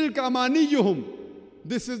says, تِلْكَ أَمَانِيُّهُمْ.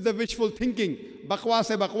 This is the wishful thinking.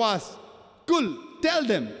 Bakwas bakwas. Kul, tell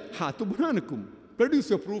them, Hatu burhanakum. Produce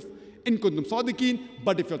your proof. In kuntum sadiqeen,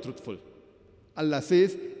 but if you're truthful. Allah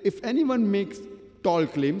says, if anyone makes tall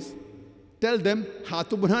claims, tell them,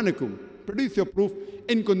 Hatu burhanakum. Produce your proof.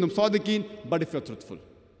 In kuntum sadiqeen, but if you're truthful.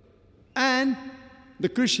 And the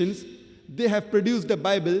Christians, they have produced the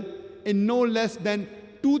Bible in no less than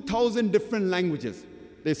 2,000 different languages.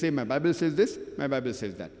 They say, my Bible says this, my Bible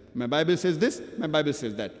says that. My Bible says this, my Bible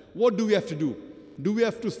says that. What do we have to do? Do we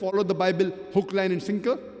have to follow the Bible hook, line, and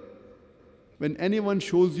sinker? When anyone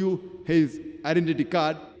shows you his identity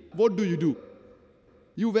card, what do?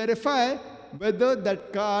 You verify whether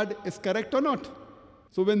that card is correct or not.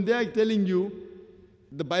 So when they are telling you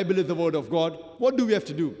the Bible is the word of God, what do we have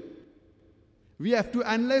to do? We have to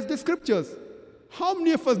analyze the scriptures. How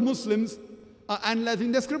many of us Muslims are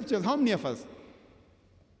analyzing the scriptures? How many of us?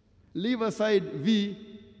 Leave aside we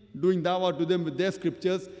doing dawah to them with their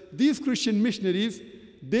scriptures. These Christian missionaries,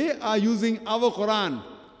 they are using our Qur'an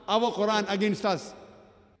against us.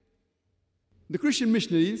 The Christian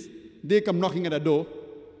missionaries, they come knocking at our door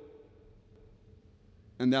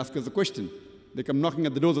and they ask us a question. They come knocking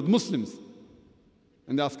at the doors of the Muslims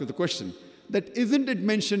and they ask us the question, that isn't it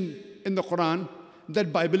mentioned in the Qur'an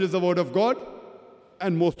that Bible is the word of God?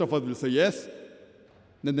 And most of us will say yes.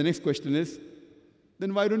 Then the next question is,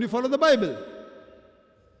 then why don't you follow the Bible?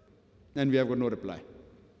 And we have got no reply.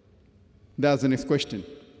 There's the next question.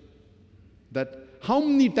 That how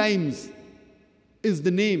many times is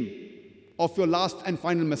the name of your last and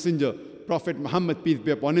final messenger, Prophet Muhammad, peace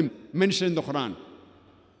be upon him, mentioned in the Quran?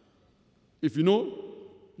 If you know,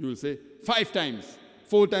 you will say 5 times.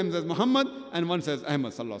 4 times as Muhammad and 1 says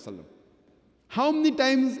Ahmad sallallahu alaihi wasallam. How many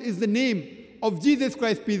times is the name of Jesus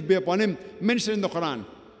Christ, peace be upon him, mentioned in the Quran?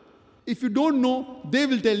 If you don't know, they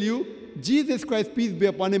will tell you Jesus Christ, peace be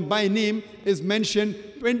upon him, by name is mentioned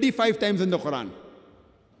 25 times in the Quran.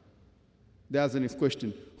 There's the next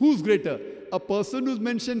question. Who's greater? A person who's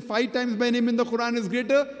mentioned 5 times by name in the Quran is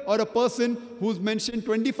greater, or a person who's mentioned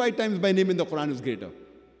 25 times by name in the Quran is greater?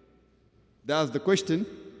 That's the question,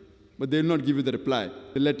 but they will not give you the reply.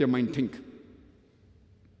 They'll let your mind think.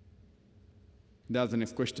 That's the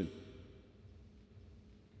next question.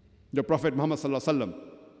 The Prophet Muhammad sallallahu alaihi wasallam,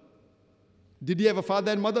 did he have a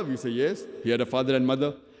father and mother? We say yes, he had a father and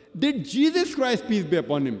mother. Did Jesus Christ, peace be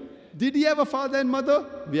upon him, did he have a father and mother?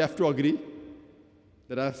 We have to agree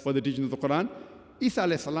that as for the teaching of the Quran, Isa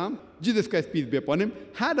alayhi salam, Jesus Christ, peace be upon him,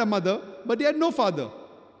 had a mother, but he had no father.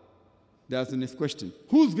 That's the next question.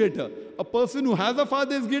 Who's greater? A person who has a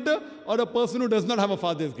father is greater, or a person who does not have a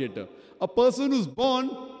father is greater? A person who's born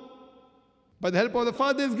by the help of the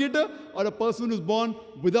father is greater, or a person who's born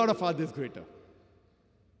without a father is greater?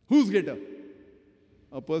 Who's greater?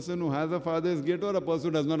 A person who has a father is greater, or a person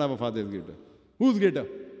who does not have a father is greater? Who's greater?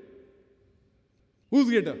 Who's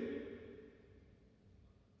greater?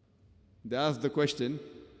 They ask the question,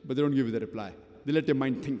 but they don't give you the reply. They let your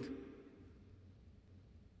mind think.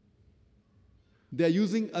 They are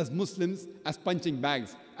using us Muslims as punching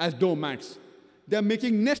bags, as doormats. They are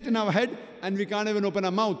making nest in our head, and we can't even open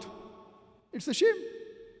our mouth. It's a shame.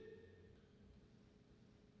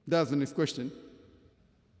 That's the next question.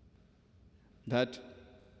 That,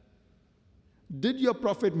 did your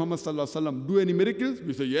Prophet Muhammad sallallahu alaihi wasallam do any miracles?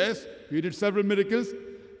 We say yes, he did several miracles.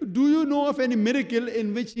 Do you know of any miracle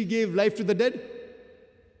in which he gave life to the dead?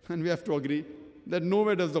 And we have to agree that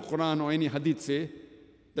nowhere does the Quran or any Hadith say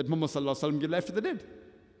that Muhammad sallallahu alaihi wasallam gave life to the dead.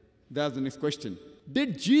 That's the next question.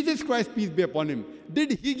 Did Jesus Christ, peace be upon him,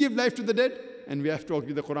 did he give life to the dead? And we have to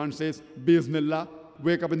agree the Quran says, Bi'Iznillah,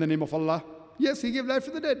 wake up in the name of Allah. Yes, he gave life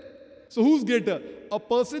to the dead. So who's greater? A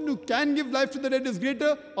person who can give life to the dead is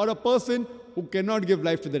greater, or a person who cannot give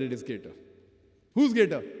life to the dead is greater? Who's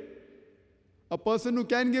greater? A person who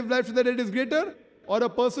can give life to the dead is greater, or a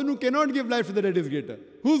person who cannot give life to the dead is greater?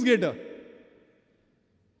 Who's greater?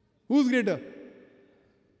 Who's greater?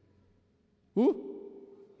 Who?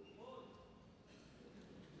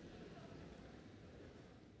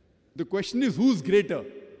 The question is, who's greater?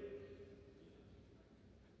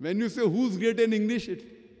 When you say who's greater in English, it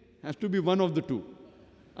has to be one of the two,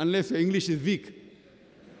 unless your English is weak.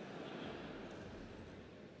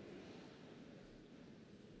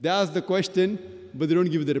 They ask the question, but they don't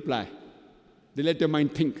give the reply. They let your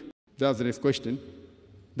mind think. They ask the next question,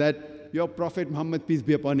 that your Prophet Muhammad, peace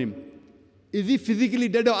be upon him, is he physically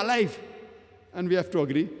dead or alive? And we have to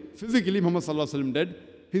agree, physically Muhammad sallallahu alaihi wasallam dead.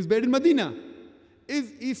 He's buried in Medina.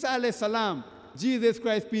 Is Isa alayhi salam, Jesus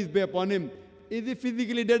Christ, peace be upon him, is he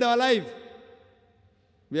physically dead or alive?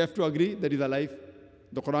 We have to agree that he's alive.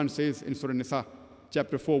 The Quran says in Surah Nisa,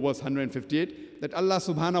 chapter 4, verse 158, that Allah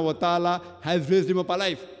subhanahu wa ta'ala has raised him up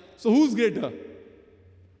alive. So who's greater?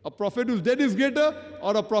 A prophet who's dead is greater,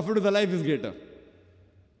 or a prophet who's alive is greater?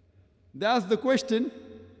 They ask the question,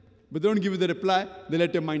 but they don't give you the reply. They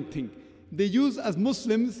let your mind think. They use us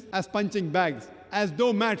Muslims as punching bags, as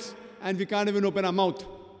doormats, and we can't even open our mouth.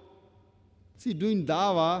 See, doing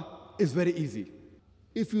dawah is very easy.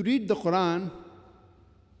 If you read the Quran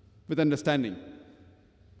with understanding,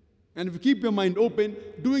 and if you keep your mind open,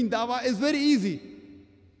 doing dawah is very easy.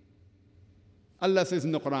 Allah says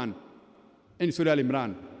in the Quran, in Surah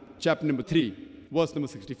Al-Imran, chapter number 3, verse number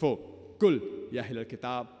 64, Kul ya ahlal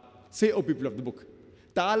kitab, say, O people of the book,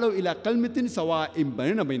 ta'alaw ila kalmatin sawa'in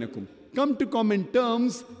baynana baynakum, come to common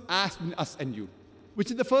terms as between us and you. Which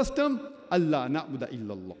is the first term? Allah na'budu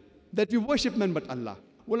illallah, that we worship none but Allah.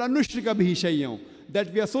 Wala nushrika bihi shay'an,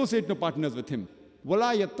 that we associate no partners with him.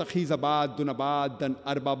 Wala yattakhiza ba'duna ba'dan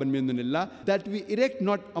arbaban min dunillah, that we erect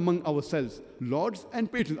not among ourselves lords and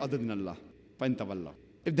patrons other than Allah. Fantawallah.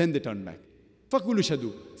 If then they turn back. Fakulu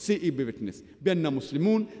shadu, say ye be witness, bianna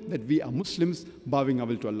muslimun, that we are Muslims, bowing our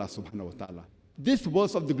will to Allah subhanahu wa ta'ala. This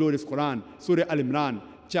verse of the glorious Quran, Surah Al-Imran,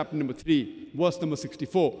 chapter number 3, verse number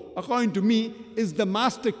 64, according to me, is the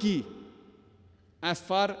master key as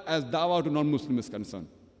far as dawah to non-Muslim is concerned.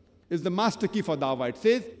 Is the master key for dawah. It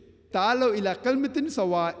says, Ta'alaw ila kalmatin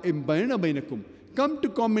sawa'in baynana baynakum, come to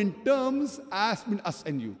common terms as between us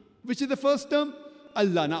and you. Which is the first term?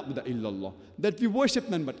 Allah na'budu illallah, that we worship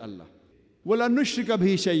none but Allah. Wala nushrika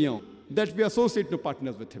bihi shay'an, that we associate no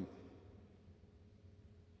partners with him.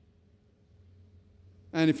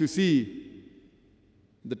 And if you see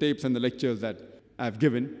the tapes and the lectures that I have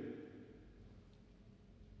given,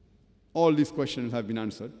 all these questions have been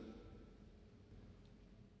answered.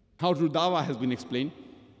 How to do dawah has been explained.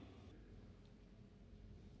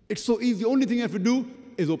 It's so easy. The only thing you have to do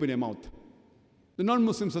is open your mouth. The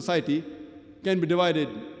non-Muslim society can be divided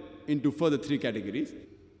into further three categories.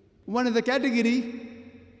 One is the category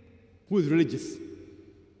who is religious.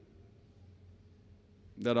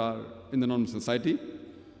 There are, in the non-Muslim society,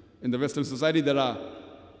 in the Western society, there are,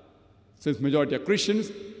 since majority are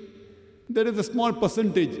Christians, there is a small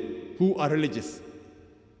percentage who are religious.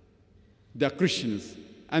 They are Christians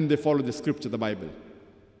and they follow the scripture, the Bible.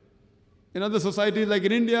 In other societies like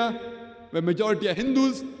in India, where majority are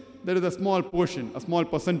Hindus, there is a small portion, a small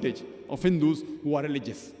percentage of Hindus who are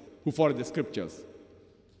religious, who follow the scriptures.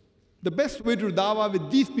 The best way to do dawah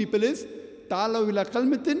with these people is ta'alaw ila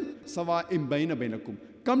kalmatin sawa'in bayna bainakum.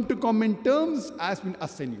 Come to common terms as between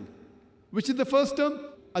us and you. Which is the first term?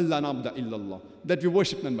 Allah na'budu illallah. That we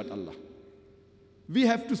worship none but Allah. We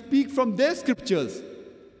have to speak from their scriptures,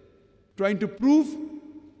 trying to prove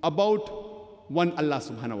about one Allah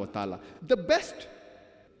subhanahu wa ta'ala. The best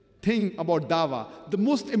thing about dawah, the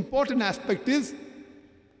most important aspect is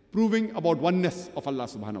proving about oneness of Allah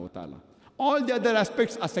subhanahu wa ta'ala. All the other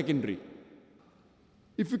aspects are secondary.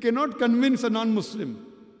 If you cannot convince a non-Muslim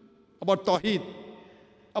about Tawheed,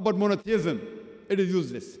 about monotheism, it is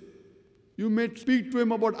useless. You may speak to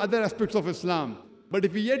him about other aspects of Islam, but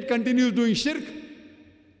if he yet continues doing shirk,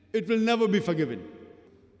 it will never be forgiven.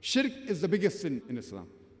 Shirk is the biggest sin in Islam,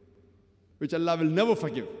 which Allah will never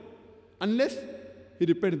forgive unless he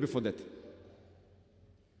repents before death.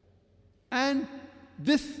 And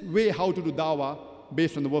this way how to do dawah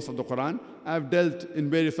based on the verse of the Qur'an, I have dealt in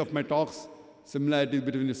various of my talks, similarities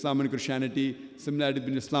between Islam and Christianity, similarities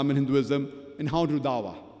between Islam and Hinduism, and how to do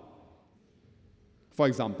dawah. For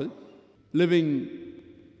example, living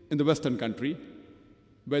in the Western country,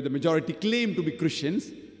 where the majority claim to be Christians,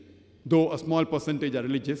 though a small percentage are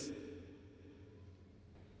religious,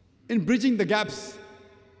 in bridging the gaps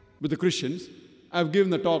with the Christians, I've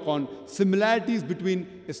given a talk on similarities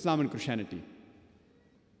between Islam and Christianity,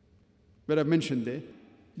 where I've mentioned there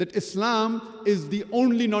that Islam is the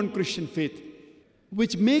only non-Christian faith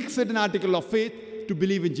which makes it an article of faith to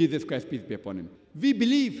believe in Jesus Christ, peace be upon him. We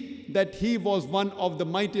believe that he was one of the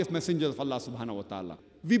mightiest messengers of Allah subhanahu wa ta'ala.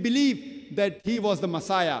 We believe that he was the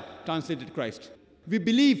Messiah, translated Christ. We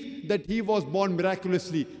believe that he was born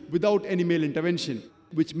miraculously without any male intervention,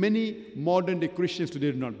 which many modern-day Christians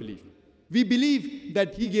today do not believe. We believe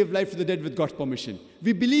that he gave life to the dead with God's permission.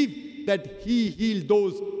 We believe that he healed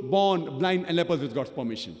those born blind and lepers with God's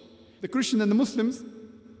permission. The Christians and the Muslims,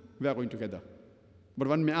 we are going together. But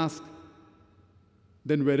one may ask,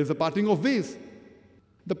 then where is the parting of ways?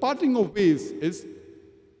 The parting of ways is,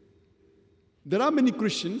 there are many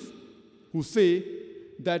Christians who say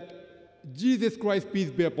that Jesus Christ, peace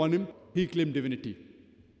be upon him, he claimed divinity.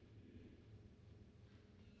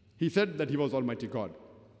 He said that he was Almighty God.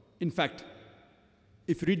 In fact,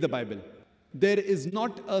 if you read the Bible, there is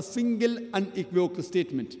not a single unequivocal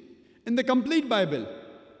statement. In the complete Bible,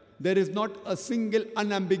 there is not a single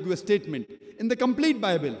unambiguous statement. In the complete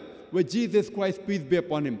Bible, where Jesus Christ, peace be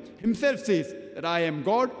upon him, himself says that I am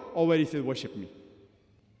God, or where he says worship me.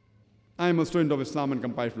 I am a student of Islam and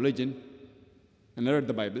Comparative Religion, and I read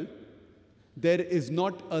the Bible. There is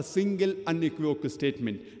not a single unequivocal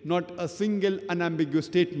statement, not a single unambiguous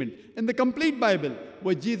statement in the complete Bible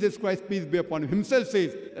where Jesus Christ, peace be upon him, himself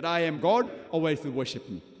says that I am God, or where he says worship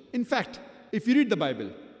me. In fact, if you read the Bible,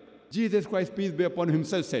 Jesus Christ, peace be upon him,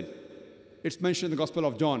 himself said, it's mentioned in the Gospel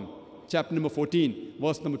of John, chapter number 14,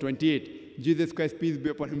 verse number 28. Jesus Christ, peace be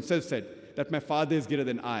upon him, himself said that my Father is greater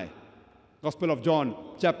than I. Gospel of John,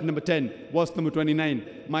 chapter number 10, verse number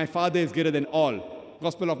 29. My Father is greater than all.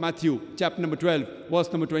 Gospel of Matthew, chapter number 12,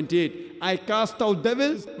 verse number 28. I cast out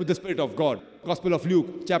devils with the Spirit of God. Gospel of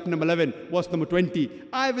Luke, chapter number 11, verse number 20.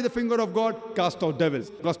 I, with the finger of God, cast out devils.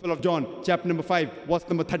 Gospel of John, chapter number 5, verse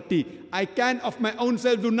number 30. I can of my own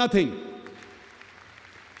self do nothing.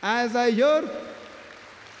 As I hear,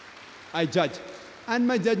 I judge. And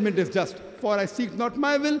my judgment is just. For I seek not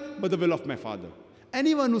my will, but the will of my Father.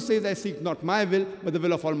 Anyone who says, I seek not my will, but the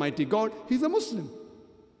will of Almighty God, he's a Muslim.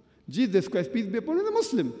 Jesus Christ, peace be upon him, is a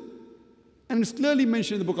Muslim. And it's clearly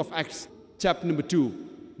mentioned in the book of Acts, chapter number 2,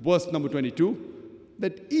 verse number 22,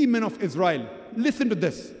 that ye men of Israel, listen to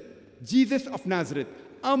this. Jesus of Nazareth,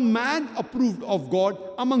 a man approved of God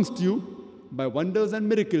amongst you by wonders and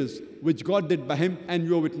miracles, which God did by him, and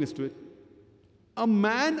you are witness to it. A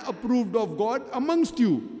man approved of God amongst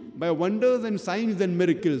you by wonders and signs and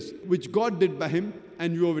miracles, which God did by him,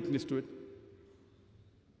 and you are witness to it.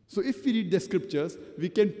 So if we read the scriptures, we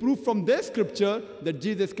can prove from their scripture that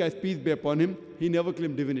Jesus Christ, peace be upon him, he never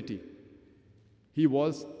claimed divinity. He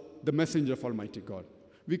was the messenger of Almighty God.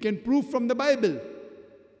 We can prove from the Bible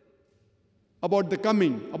about the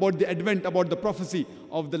coming, about the advent, about the prophecy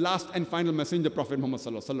of the last and final messenger, Prophet Muhammad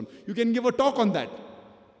sallallahu alaihi wasallam. You can give a talk on that.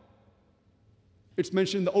 It's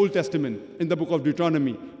mentioned in the Old Testament, in the book of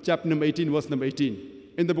Deuteronomy, chapter number 18, verse number 18.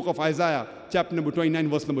 In the book of Isaiah, chapter number 29,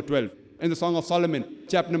 verse number 12. In the Song of Solomon,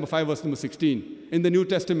 chapter number 5, verse number 16. In the New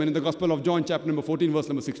Testament, in the Gospel of John, chapter number 14, verse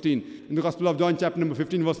number 16. In the Gospel of John, chapter number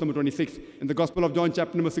 15, verse number 26. In the Gospel of John,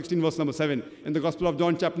 chapter number 16, verse number 7. In the Gospel of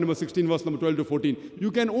John, chapter number 16, verse number 12 to 14.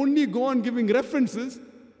 You can only go on giving references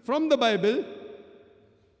from the Bible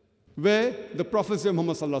where the prophecy of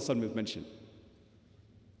Muhammad sallallahu alaihi wasallam is mentioned.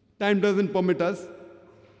 Time doesn't permit us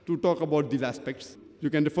to talk about these aspects.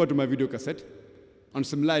 You can refer to my video cassette on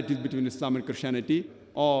similarities between Islam and Christianity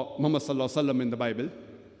or Muhammad sallallahu alaihi wasallam in the Bible.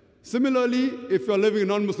 Similarly, if you're living in a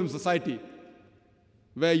non-Muslim society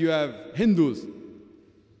where you have Hindus,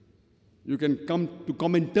 you can come to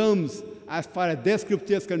common terms as far as their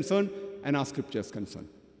scripture is concerned and our scripture is concerned.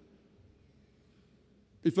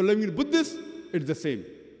 If you're living with Buddhists, it's the same.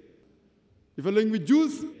 If you're living with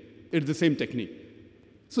Jews, it's the same technique.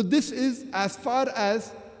 So this is as far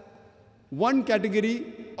as one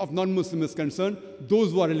category of non-Muslim is concerned,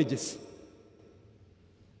 those who are religious.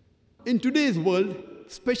 In today's world,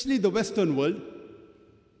 especially the Western world,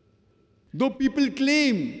 though people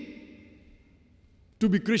claim to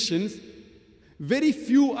be Christians, very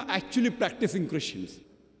few are actually practicing Christians.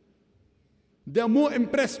 They are more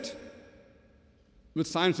impressed with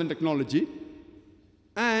science and technology,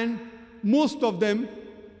 and most of them,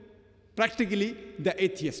 practically, they're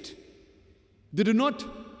atheists. They do not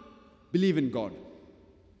believe in God.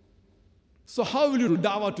 So how will you do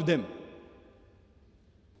dawah to them?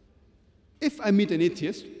 If I meet an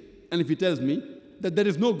atheist, and if he tells me that there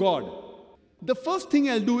is no God, the first thing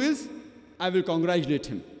I'll do is, I will congratulate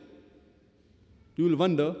him. You will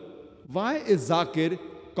wonder, why is Zakir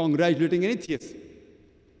congratulating an atheist?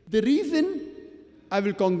 The reason I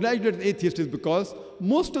will congratulate an atheist is because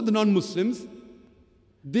most of the non-Muslims,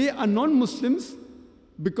 they are non-Muslims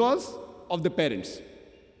because of the parents.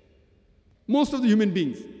 Most of the human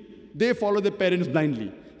beings, they follow their parents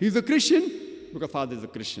blindly. He's a Christian because father is a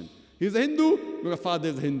Christian. He's a Hindu because father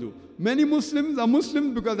is a Hindu. Many Muslims are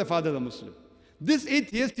Muslims because their father is a Muslim. This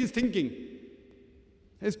atheist is thinking.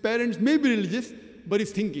 His parents may be religious, but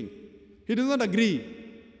he's thinking. He does not agree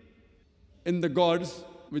in the gods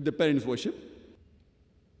which the parents worship.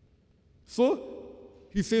 So,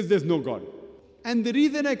 he says there's no God. And the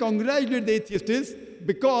reason I congratulate the atheist is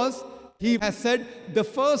because he has said the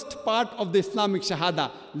first part of the Islamic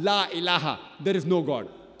Shahada, La ilaha, there is no God.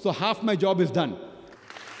 So half my job is done.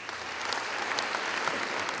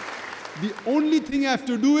 The only thing I have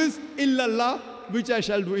to do is illallah, which I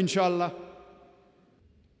shall do inshallah.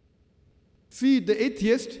 See, the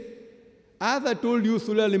atheist, as I told you,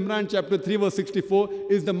 Surah Al-Imran chapter 3 verse 64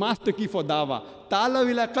 is the master key for dawah. Ta'ala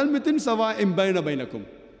ila kalmatin sawa'in bayna bainakum.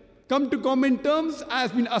 Come to common terms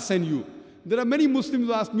as between us and you. There are many Muslims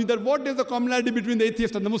who ask me that what is the commonality between the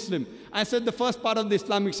atheist and the Muslim? I said the first part of the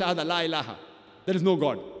Islamic Shahada, La ilaha. There is no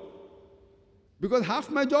God. Because half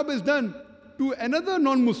my job is done. To another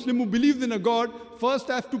non-Muslim who believes in a God, first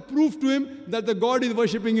I have to prove to him that the God he's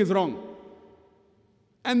worshipping is wrong.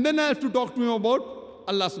 And then I have to talk to him about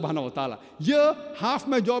Allah subhanahu wa ta'ala. Here, half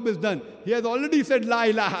my job is done. He has already said, La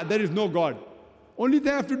ilaha, there is no God. Only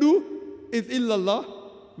thing I have to do is illallah,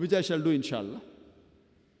 which I shall do inshallah.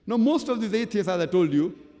 Now, most of these atheists, as I told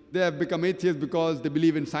you, they have become atheists because they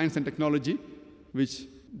believe in science and technology, which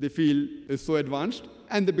they feel is so advanced,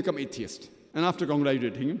 and they become atheists. And after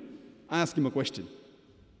congratulating him, I ask him a question.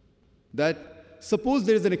 That suppose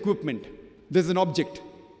there is an equipment, there is an object,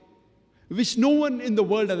 which no one in the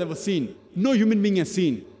world has ever seen, no human being has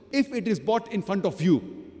seen. If it is brought in front of you,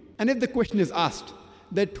 and if the question is asked,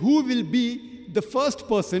 that who will be the first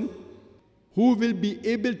person who will be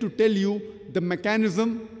able to tell you the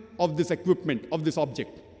mechanism of this equipment, of this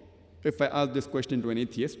object? If I ask this question to an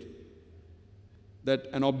atheist, that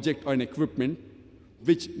an object or an equipment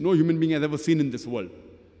which no human being has ever seen in this world,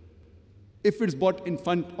 if it's brought in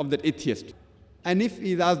front of that atheist, and if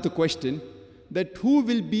he's asked the question that who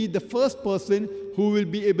will be the first person who will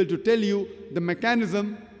be able to tell you the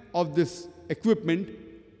mechanism of this equipment,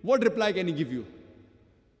 what reply can he give you?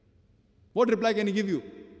 What reply can he give you?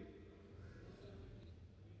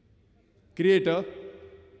 Creator,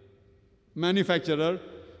 manufacturer.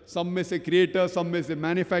 Some may say creator, some may say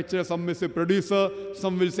manufacturer, some may say producer,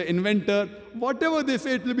 some will say inventor. Whatever they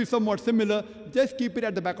say, it will be somewhat similar. Just keep it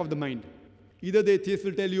at the back of the mind. Either the atheist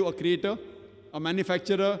will tell you a creator, a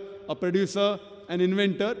manufacturer, a producer, an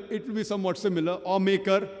inventor. It will be somewhat similar, or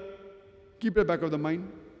maker. Keep it at the back of the mind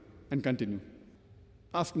and continue.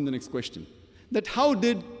 Ask him the next question. That how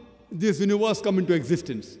did this universe come into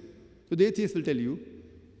existence? So the atheist will tell you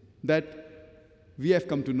that we have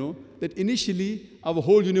come to know that initially our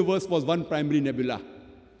whole universe was one primary nebula.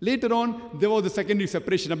 Later on, there was a secondary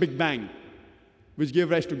separation, a Big Bang, which gave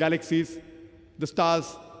rise to galaxies, the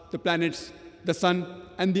stars, the planets, the sun,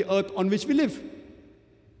 and the earth on which we live.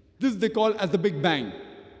 This they call as the Big Bang.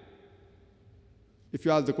 If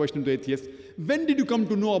you ask the question to the atheist, when did you come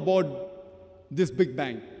to know about this Big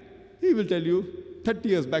Bang? He will tell you, 30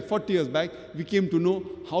 years back, 40 years back, we came to know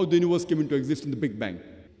how the universe came into existence in the Big Bang.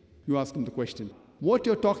 You ask him the question. What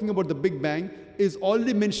you're talking about the Big Bang is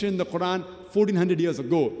already mentioned in the Qur'an 1400 years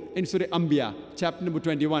ago in Surah Anbiya, chapter number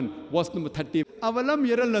 21, verse number 30. Avalam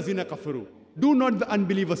yaral lazina kafaru. Do not the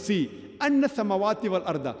unbelievers see? Anna samawati wal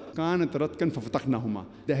arda kanat ratkan fafataqnahuma.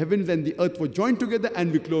 The heavens and the earth were joined together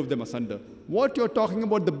and we clove them asunder. What you're talking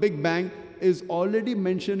about the Big Bang is already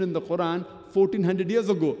mentioned in the Qur'an 1400 years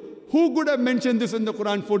ago. Who could have mentioned this in the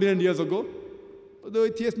Qur'an 1400 years ago? The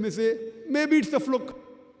atheist may say, maybe it's a fluke.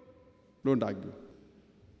 Don't argue.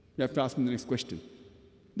 You have to ask him the next question.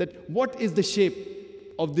 That what is the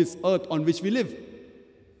shape of this earth on which we live?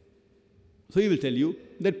 So he will tell you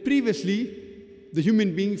that previously, the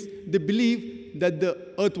human beings, they believed that the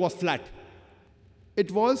earth was flat.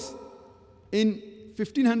 It was in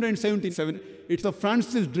 1577, it's a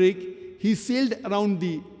Francis Drake, he sailed around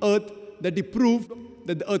the earth that he proved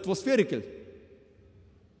that the earth was spherical.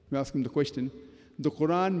 You ask him the question. The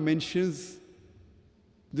Quran mentions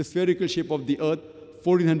the spherical shape of the earth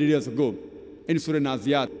 1400 years ago in Surah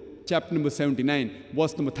Naziyat, chapter number 79,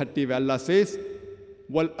 verse number 30, where Allah says,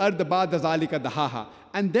 Wal ard ba'da zalika dahaha.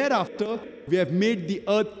 And thereafter, we have made the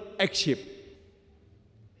earth egg-shaped.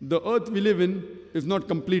 The earth we live in is not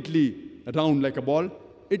completely round like a ball.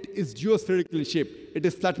 It is geospherical in shape. It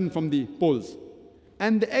is flattened from the poles.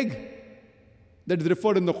 And the egg that is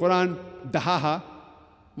referred in the Quran, dahaha,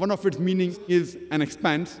 one of its meanings is an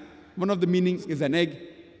expanse. One of the meanings is an egg.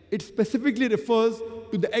 It specifically refers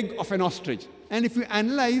to the egg of an ostrich. And if you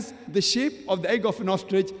analyze the shape of the egg of an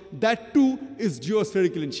ostrich, that too is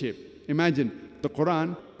geospherical in shape. Imagine, the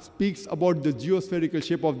Quran speaks about the geospherical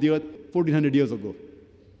shape of the earth 1400 years ago.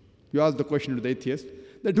 You ask the question to the atheist,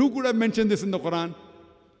 that who could have mentioned this in the Quran?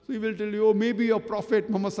 So he will tell you, oh, maybe your Prophet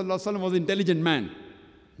Muhammad Sallallahu Alaihi Wasallam was an intelligent man.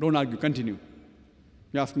 Don't argue, continue.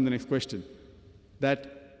 You ask him the next question,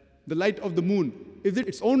 that the light of the moon, is it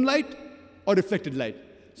its own light or reflected light?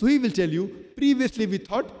 So he will tell you, previously we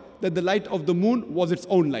thought that the light of the moon was its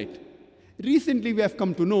own light. Recently we have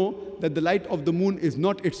come to know that the light of the moon is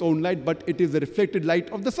not its own light, but it is the reflected light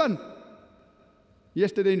of the sun.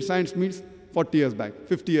 Yesterday in science means 40 years back,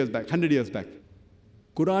 50 years back, 100 years back.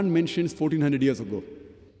 Quran mentions 1400 years ago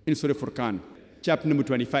in Surah Furqan, chapter number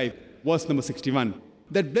 25, verse number 61,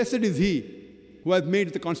 that blessed is he who has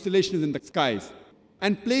made the constellations in the skies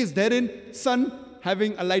and placed therein sun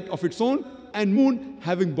having a light of its own and moon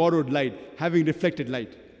having borrowed light, having reflected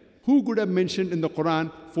light. Who could have mentioned in the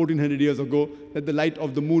Quran 1400 years ago that the light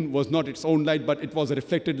of the moon was not its own light, but it was a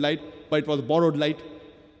reflected light, but it was borrowed light?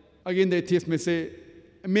 Again, the atheist may say,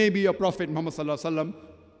 maybe your Prophet Muhammad Sallallahu Alaihi Wasallam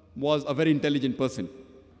was a very intelligent person.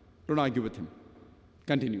 Don't argue with him.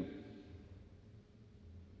 Continue.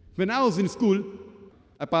 When I was in school,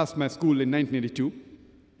 I passed my school in 1982,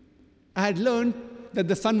 I had learned that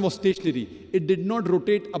the sun was stationary. It did not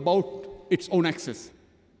rotate about its own axis.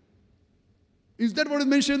 Is that what is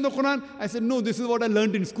mentioned in the Quran? I said, no, this is what I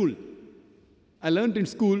learned in school. I learned in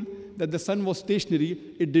school that the sun was stationary.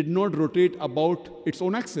 It did not rotate about its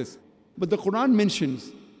own axis. But the Quran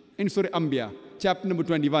mentions in Surah Anbiya, chapter number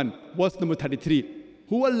 21, verse number 33,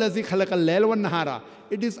 Huwa allazi khalaqa al-layla wan-nahara.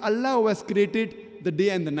 It is Allah who has created the day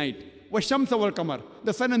and the night. Wash-shamsa wal-qamar,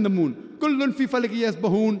 the sun and the moon. Kullun fi falaki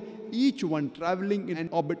yasbahun. Each one traveling in an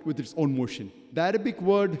orbit with its own motion. The Arabic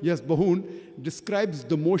word yasbahun describes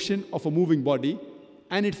the motion of a moving body,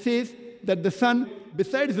 and it says that the sun,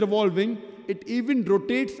 besides revolving, it even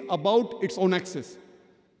rotates about its own axis.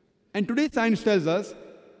 And today science tells us,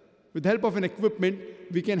 with the help of an equipment,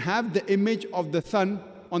 we can have the image of the sun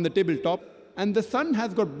on the tabletop, and the sun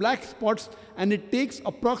has got black spots, and it takes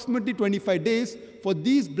approximately 25 days for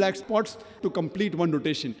these black spots to complete one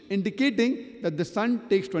rotation, indicating that the sun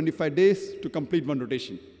takes 25 days to complete one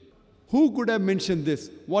rotation. Who could have mentioned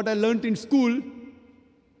this? What I learned in school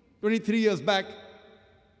 23 years back,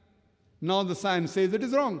 now the science says it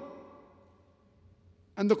is wrong.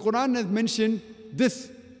 And the Quran has mentioned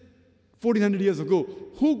this 1400 years ago.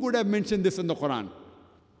 Who could have mentioned this in the Quran?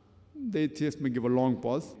 The atheist may give a long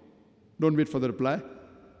pause. Don't wait for the reply.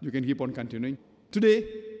 You can keep on continuing. Today,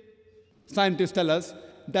 scientists tell us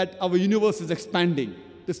that our universe is expanding.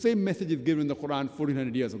 The same message is given in the Quran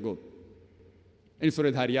 1400 years ago. in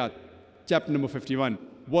Surah Dhariyat, chapter number 51,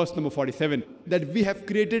 verse number 47, that we have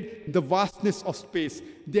created the vastness of space,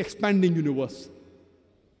 the expanding universe.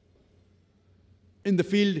 In the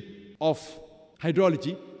field of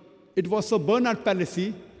hydrology, it was Sir Bernard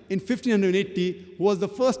Palissy in 1580 who was the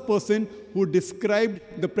first person who described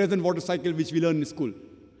the present water cycle which we learn in school.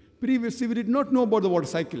 Previously, we did not know about the water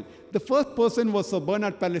cycle. The first person was Sir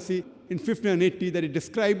Bernard Palissy in 1580 that he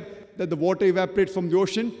described that the water evaporates from the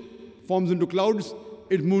ocean, forms into clouds,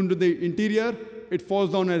 it moves into the interior, it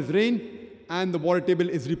falls down as rain, and the water table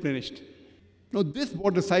is replenished. Now, this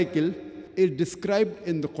water cycle is described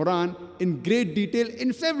in the Qur'an in great detail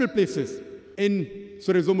in several places. In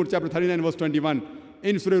Surah Zumur, chapter 39, verse 21.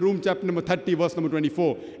 In Surah Rum, chapter number 30, verse number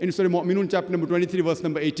 24. In Surah Mu'minun, chapter number 23, verse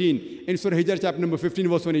number 18. In Surah Hijr, chapter number 15,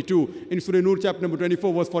 verse 22. In Surah Nur, chapter number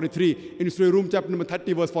 24, verse 43. In Surah Rum, chapter number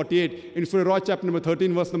 30, verse 48. In Surah Ra'd, chapter number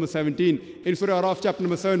 13, verse number 17. In Surah Araf, chapter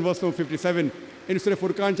number 7, verse number 57. In Surah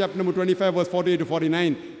Furqan, chapter number 25, verse 48 to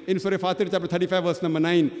 49. In Surah Fatir, chapter 35, verse number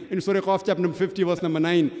 9. In Surah Qaf, chapter number 50, verse number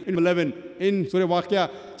 9. In 11. In Surah Waqia,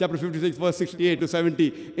 chapter 56, verse 68 to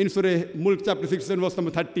 70. In Surah Mulk, chapter 67, verse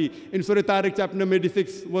number 30. In Surah Tariq, chapter number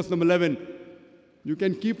 86, verse number 11. You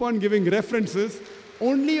can keep on giving references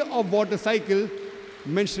only of water cycle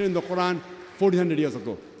mentioned in the Quran 1400 years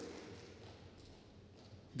ago.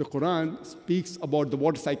 The Quran speaks about the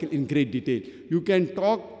water cycle in great detail. You can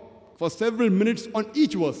talk for several minutes on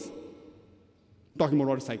each verse, talking about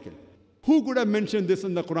water cycle. Who could have mentioned this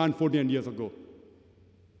in the Quran 14 years ago?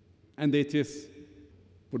 And the atheists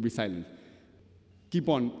would be silent. Keep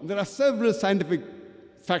on. There are several scientific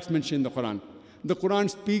facts mentioned in the Quran. The Quran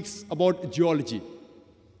speaks about geology.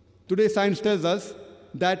 Today, science tells us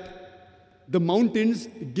that the mountains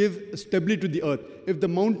give stability to the earth. If the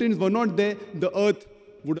mountains were not there, the earth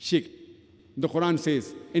would shake. The Quran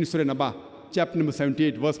says in Surah Naba, chapter number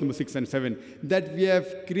 78, verse number 6 and 7, that we have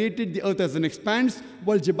created the earth as an expanse,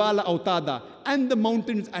 wal jibala autada, and the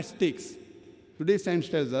mountains as stakes. Today, science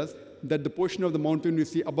tells us that the portion of the mountain you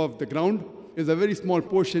see above the ground is a very small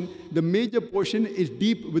portion. The major portion is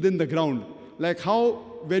deep within the ground. Like how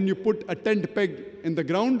when you put a tent peg in the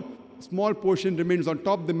ground, small portion remains on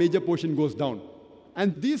top, the major portion goes down.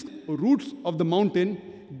 And these roots of the mountain,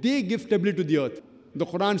 they give stability to the earth. The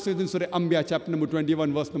Quran says in Surah Anbiya, chapter number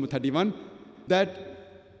 21, verse number 31, that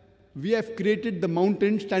we have created the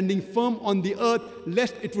mountain standing firm on the earth,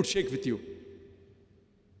 lest it would shake with you.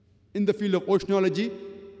 In the field of oceanology,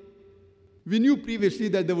 we knew previously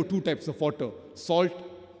that there were two types of water, salt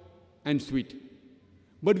and sweet.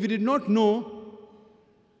 But we did not know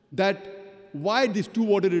that why these two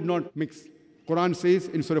water did not mix. Quran says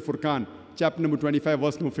in Surah Furqan, chapter number 25,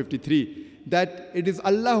 verse number 53, that it is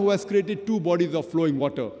Allah who has created two bodies of flowing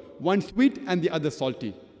water, one sweet and the other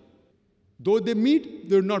salty. Though they meet,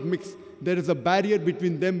 they will not mix. There is a barrier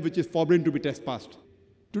between them which is forbidden to be trespassed.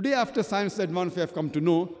 Today, after science advance, we have come to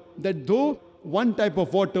know that though one type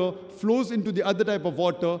of water flows into the other type of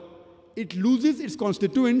water, it loses its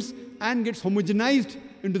constituents and gets homogenized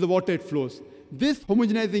into the water it flows. This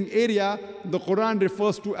homogenizing area, the Quran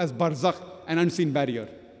refers to as barzakh, an unseen barrier,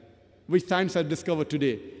 which science has discovered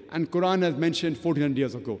today, and Quran has mentioned 1400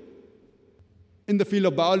 years ago. In the field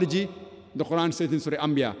of biology, the Quran says in Surah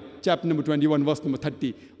Anbiya, chapter number 21, verse number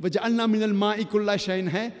 30, وَجَعَلْنَا مِنَ الْمَاءِ كُلَّ شَيْءٍ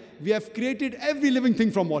hai. We have created every living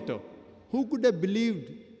thing from water. Who could have believed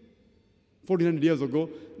 1400 years ago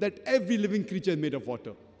that every living creature is made of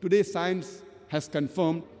water? Today, science has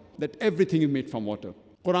confirmed that everything is made from water.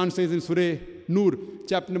 Quran says in Surah Nur,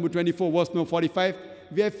 chapter number 24, verse number 45,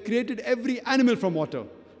 we have created every animal from water.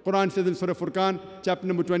 Quran says in Surah Furqan, chapter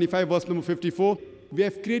number 25, verse number 54, we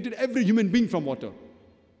have created every human being from water.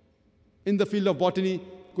 In the field of botany,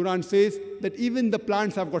 Quran says that even the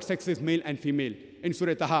plants have got sexes, male and female. In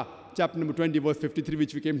Surah Taha, chapter number 20, verse 53,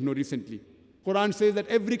 which we came to know recently. Quran says that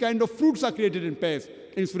every kind of fruits are created in pairs.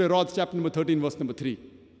 In Surah Ra'd, chapter number 13, verse number 3.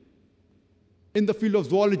 In the field of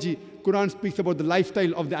zoology, Quran speaks about the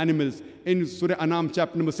lifestyle of the animals. In Surah Anam,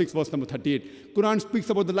 chapter number 6, verse number 38. Quran speaks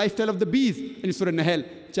about the lifestyle of the bees. In Surah Nahl,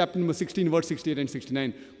 chapter number 16, verse 68 and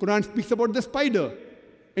 69. Quran speaks about the spider.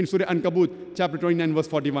 In Surah Ankabut, chapter 29, verse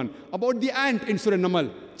 41. About the ant in Surah Namal,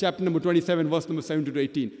 chapter number 27, verse number 17 to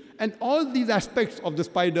 18. And all these aspects of the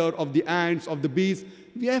spider, of the ants, of the bees,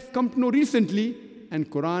 we have come to know recently, and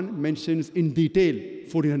Quran mentions in detail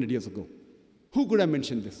 1400 years ago. Who could have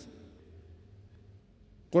mentioned this?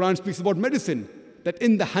 Quran speaks about medicine, that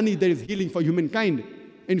in the honey there is healing for humankind.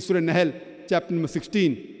 In Surah Nahl, chapter number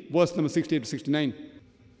 16, verse number 68 to 69.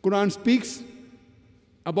 Quran speaks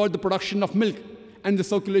about the production of milk and the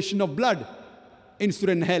circulation of blood. In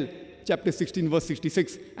Surah Nahl, chapter 16, verse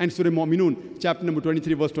 66, and Surah Mu'minun, chapter number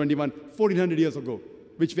 23, verse 21, 1400 years ago,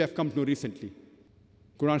 which we have come to know recently.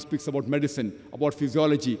 Quran speaks about medicine, about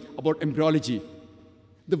physiology, about embryology.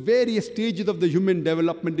 The various stages of the human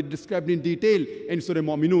development is described in detail in Surah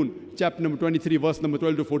Mu'minun, chapter number 23, verse number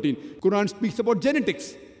 12 to 14. Quran speaks about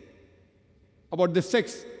genetics, about the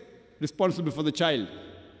sex responsible for the child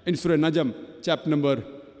in Surah Najm, chapter number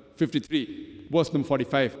 53, verse number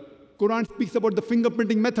 45. Quran speaks about the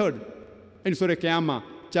fingerprinting method in Surah Qiyamah,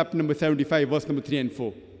 chapter number 75, verse number 3 and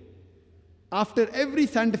 4. After every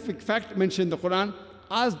scientific fact mentioned in the Quran,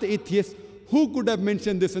 ask the atheist, who could have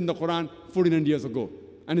mentioned this in the Quran 1400 years ago?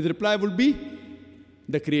 And his reply would be,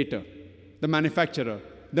 the creator, the manufacturer,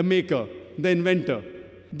 the maker, the inventor.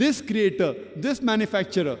 This creator, this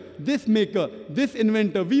manufacturer, this maker, this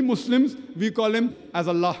inventor, we Muslims, we call him as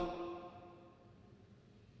Allah.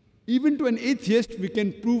 Even to an atheist, we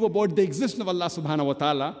can prove about the existence of Allah subhanahu wa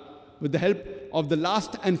ta'ala with the help of the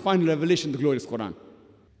last and final revelation, the glorious Quran.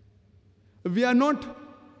 We are not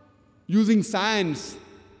using science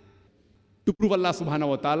to prove Allah subhanahu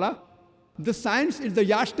wa ta'ala. The science is the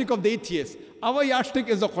yardstick of the atheist. Our yardstick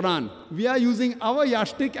is the Quran. We are using our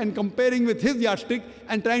yardstick and comparing with his yardstick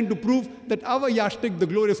and trying to prove that our yardstick, the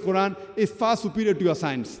glorious Quran, is far superior to your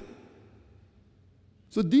science.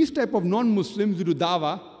 So these type of non-Muslims do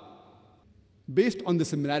dawah based on the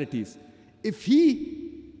similarities. If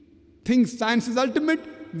he thinks science is ultimate,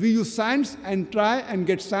 we use science and try and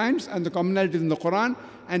get science and the commonalities in the Quran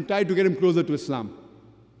and try to get him closer to Islam.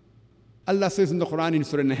 Allah says in the Quran in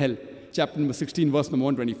Surah Nahl, chapter number 16, verse number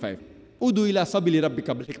 125. Udu ila sabili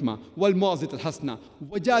rabbika bil hikmah wal mawzit al hasna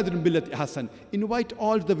wajadil billati hasan. Invite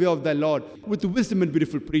all to the way of thy Lord with wisdom and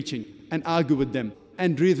beautiful preaching, and argue with them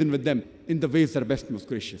and reason with them in the ways that are best and most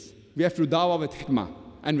gracious. We have to do dawah with hikmah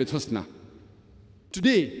and with husna.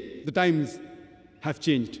 Today, the times have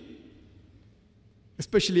changed,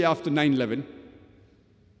 especially after 9/11.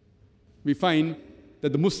 We find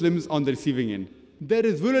that the Muslims on the receiving end. There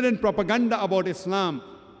is virulent propaganda about Islam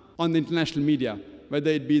on the international media,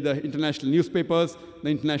 whether it be the international newspapers, the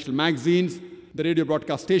international magazines, the radio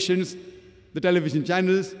broadcast stations, the television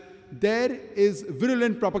channels. There is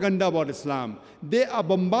virulent propaganda about Islam. They are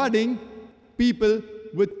bombarding people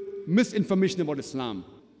with misinformation about Islam.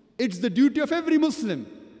 It's the duty of every Muslim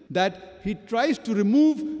that he tries to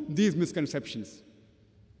remove these misconceptions.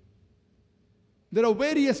 There are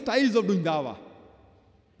various styles of doing dawah.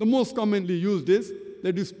 The most commonly used is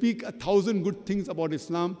that you speak 1,000 good things about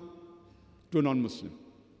Islam to a non-Muslim.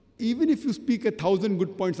 Even if you speak 1,000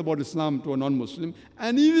 good points about Islam to a non-Muslim,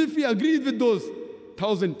 and even if he agrees with those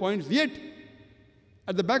 1,000 points, yet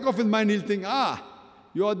at the back of his mind he'll think,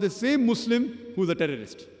 you are the same Muslim who's a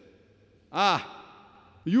terrorist.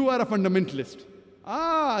 You are a fundamentalist.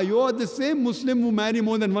 You are the same Muslim who marry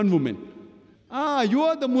more than one woman. You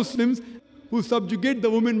are the Muslims who subjugate the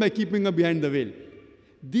woman by keeping her behind the veil.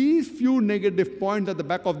 These few negative points at the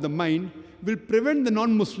back of the mind will prevent the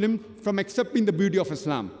non-Muslim from accepting the beauty of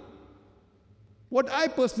Islam. What I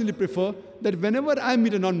personally prefer, that whenever I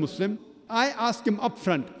meet a non-Muslim, I ask him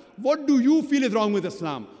upfront, what do you feel is wrong with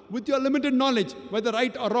Islam? With your limited knowledge, whether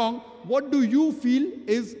right or wrong, what do you feel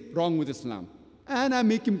is wrong with Islam? And I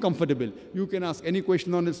make him comfortable. You can ask any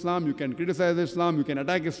question on Islam, you can criticize Islam, you can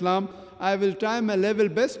attack Islam. I will try my level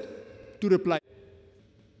best to reply.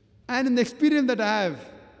 And in the experience that I have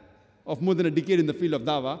of more than a decade in the field of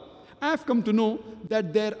dawah, I have come to know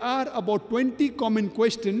that there are about 20 common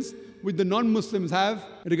questions which the non-Muslims have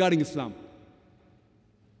regarding Islam.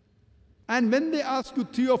 And when they ask you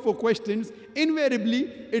 3 or 4 questions, invariably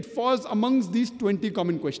it falls amongst these 20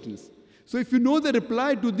 common questions. So if you know the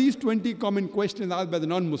reply to these 20 common questions asked by the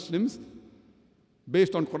non-Muslims,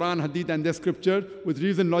 based on Quran, Hadith and their scripture, with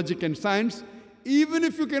reason, logic and science, even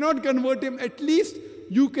if you cannot convert him, at least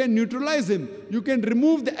you can neutralize him. You can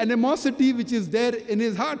remove the animosity which is there in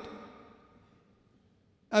his heart.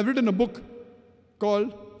 I've written a book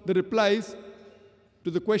called The Replies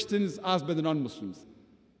to the Questions Asked by the Non-Muslims.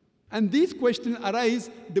 And these questions arise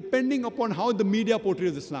depending upon how the media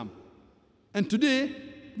portrays Islam. And today,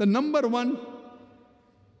 the number 1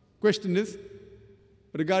 question is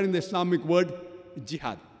regarding the Islamic word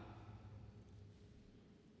jihad.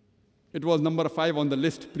 It was number 5 on the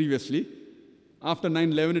list previously. After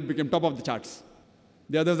 9/11, it became top of the charts.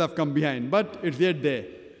 The others have come behind, but it's yet there.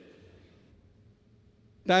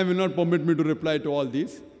 Time will not permit me to reply to all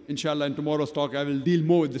these. Inshallah, in tomorrow's talk, I will deal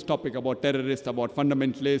more with this topic about terrorists, about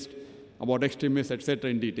fundamentalists, about extremists, etc.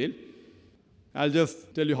 in detail. I'll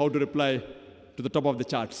just tell you how to reply to the top of the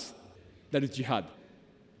charts. That is jihad.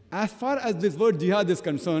 As far as this word jihad is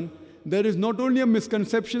concerned, there is not only a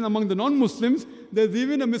misconception among the non-Muslims, there's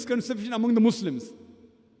even a misconception among the Muslims.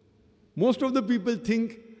 Most of the people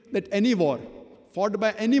think that any war fought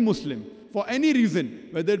by any Muslim, for any reason,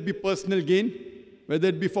 whether it be personal gain, whether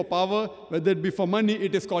it be for power, whether it be for money,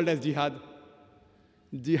 it is called as jihad.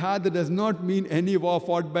 Jihad does not mean any war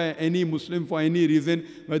fought by any Muslim for any reason,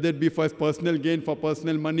 whether it be for his personal gain, for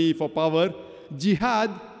personal money, for power.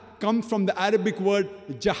 Jihad comes from the Arabic word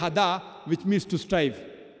jahada, which means to strive,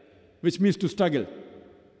 which means to struggle.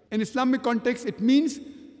 In Islamic context, it means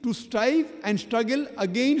to strive and struggle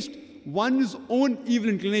against one's own evil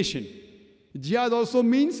inclination. Jihad also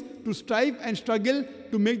means to strive and struggle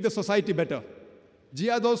to make the society better.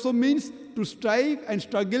 Jihad also means to strive and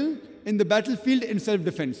struggle in the battlefield in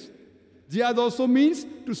self-defense. Jihad also means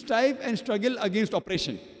to strive and struggle against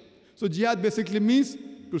oppression. So jihad basically means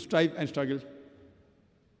to strive and struggle.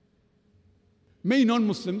 Many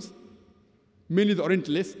non-Muslims, mainly the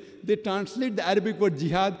Orientalists, they translate the Arabic word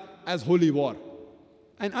jihad as holy war.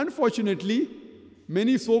 And unfortunately,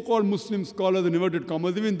 many so-called Muslim scholars in inverted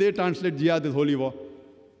commas, even they translate jihad as holy war.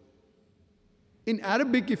 In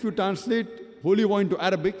Arabic, if you translate holy war into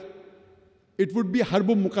Arabic, it would be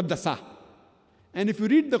harbum muqaddasa. And if you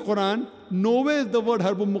read the Qur'an, nowhere is the word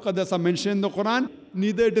harbum muqaddasa mentioned in the Qur'an,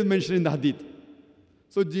 neither it is mentioned in the Hadith.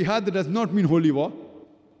 So jihad does not mean holy war.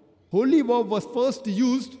 Holy war was first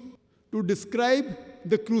used to describe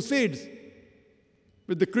the Crusades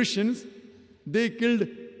with the Christians. They killed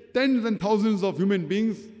tens and thousands of human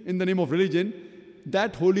beings in the name of religion.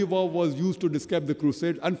 That holy war was used to describe the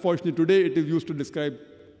Crusades. Unfortunately, today it is used to describe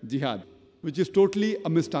jihad, which is totally a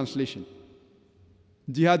mistranslation.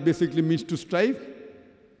 Jihad basically means to strive,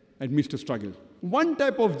 it means to struggle. One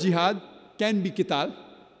type of jihad can be qital,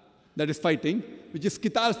 that is fighting, which is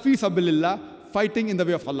qital fi sabilillah, fighting in the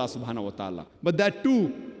way of Allah subhanahu wa ta'ala. But that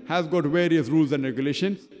too has got various rules and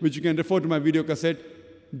regulations, which you can refer to my video cassette,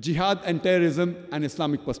 Jihad and Terrorism, an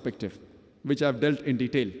Islamic Perspective, which I've dealt in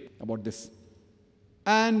detail about this.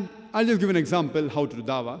 And I'll just give an example how to do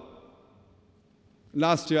dawah.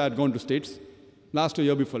 Last year I'd gone to States. Last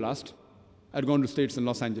year before last, I'd gone to States in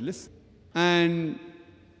Los Angeles. And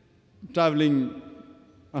traveling,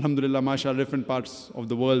 alhamdulillah, mashallah, different parts of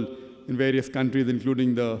the world in various countries,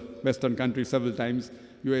 including the Western countries several times,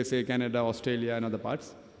 USA, Canada, Australia, and other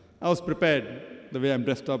parts. I was prepared the way I'm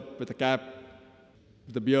dressed up with a cap,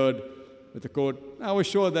 with a beard, with a coat. I was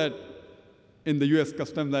sure that in the US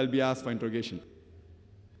customs I'll be asked for interrogation.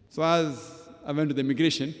 So as I went to the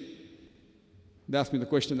immigration, they asked me the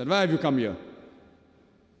question that, why have you come here?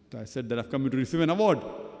 So I said that I've come here to receive an award.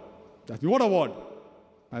 They asked me, what award?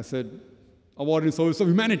 I said, award in service of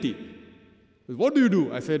humanity. Said, what do you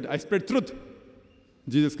do? I said, I spread truth.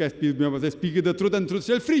 Jesus Christ, peace be upon him, says, speak the truth and truth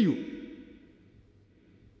shall free you.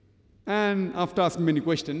 And after asking many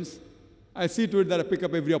questions, I see to it that I pick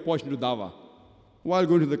up every opportunity to dawah. While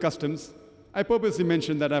going to the customs, I purposely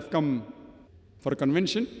mentioned that I've come for a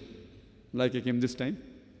convention, like I came this time,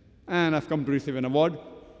 and I've come to receive an award.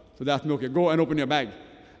 So they asked me, okay, go and open your bag.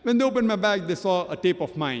 When they opened my bag, they saw a tape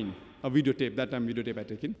of mine, a videotape. That time, videotape I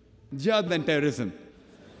taken. Jihad and Terrorism.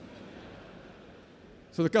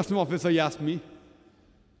 So the custom officer, he asked me,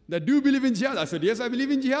 that, do you believe in jihad? I said, yes, I believe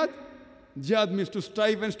in jihad. Jihad means to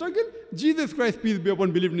strive and struggle. Jesus Christ, peace be upon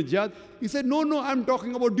him, believed in jihad. He said, no, I'm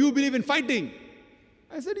talking about, do you believe in fighting?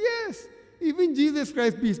 I said, yes. Even Jesus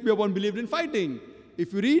Christ, peace be upon him, believed in fighting.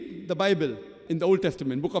 If you read the Bible in the Old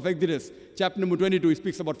Testament, Book of Exodus, chapter number 22, it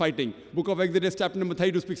speaks about fighting. Book of Exodus, chapter number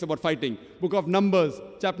 32, speaks about fighting. Book of Numbers,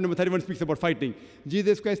 chapter number 31, speaks about fighting.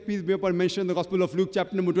 Jesus Christ, peace be upon him, mentioned in the Gospel of Luke,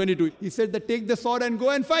 chapter number 22. He said that take the sword and go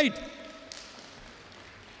and fight.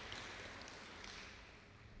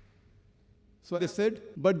 So they said,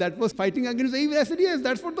 but that was fighting against the evil. I said, yes,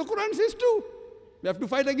 that's what the Qur'an says too. We have to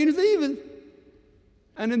fight against the evil.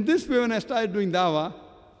 And in this way, when I started doing dawah,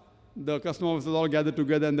 the custom officers all gathered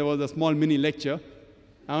together and there was a small mini lecture.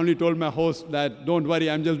 I only told my host that, don't worry,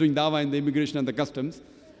 I'm just doing dawah in the immigration and the customs.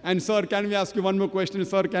 And sir, can we ask you one more question?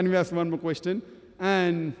 Sir, can we ask you one more question?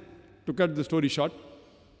 And to cut the story short,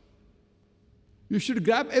 you should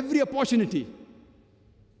grab every opportunity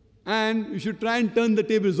and you should try and turn the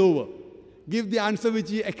tables over. Give the answer which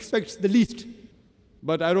he expects the least.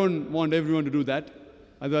 But I don't want everyone to do that,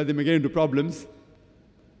 otherwise they may get into problems.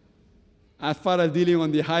 As far as dealing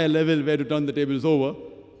on the higher level where to turn the tables over,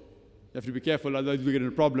 you have to be careful, otherwise you get into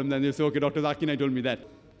a problem. Then they'll say, okay, Dr. Zakir Naik told me that.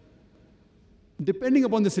 Depending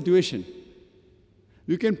upon the situation,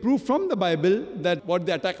 you can prove from the Bible that what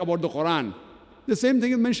they attack about the Qur'an, the same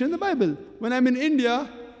thing is mentioned in the Bible. When I'm in India,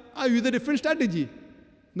 I use a different strategy.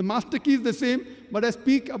 The master key is the same, but I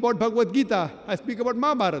speak about Bhagavad Gita, I speak about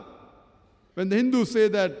Mahabharata. When the Hindus say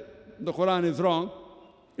that the Qur'an is wrong.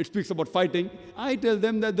 It speaks about fighting. I tell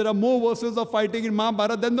them that there are more verses of fighting in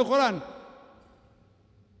Mahabharata than the Qur'an.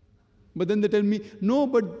 But then they tell me, no,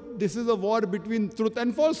 but this is a war between truth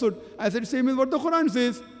and falsehood. I said, same is what the Qur'an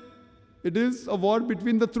says. It is a war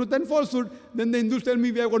between the truth and falsehood. Then the Hindus tell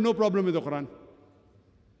me we have got no problem with the Qur'an.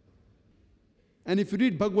 And if you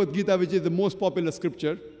read Bhagavad Gita, which is the most popular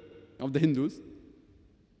scripture of the Hindus,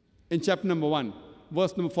 in chapter number 1,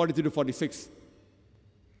 verse number 43 to 46,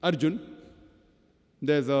 Arjun,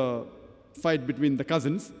 there's a fight between the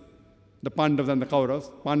cousins, the Pandavas and the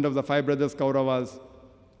Kauravas. Pandavas are 5 brothers, Kauravas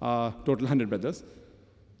total 100 brothers.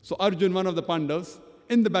 So Arjun, one of the Pandavas,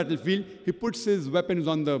 in the battlefield, he puts his weapons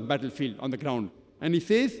on the battlefield, on the ground. And he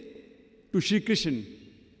says to Shri Krishna,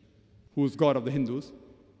 who is God of the Hindus,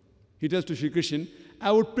 he tells to Shri Krishna,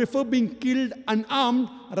 I would prefer being killed unarmed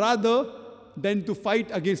rather than to fight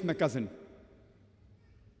against my cousin.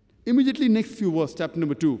 Immediately next few verses, chapter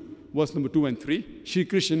number 2, verse number 2 and 3, Shri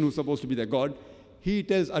Krishna, who's supposed to be the God, he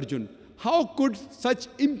tells Arjun, how could such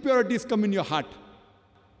impurities come in your heart?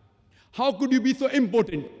 How could you be so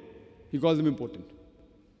important? He calls him important.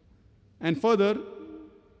 And further,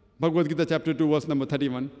 Bhagavad Gita chapter 2, verse number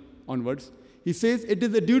 31 onwards, he says, it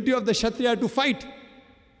is the duty of the Kshatriya to fight.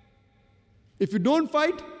 If you don't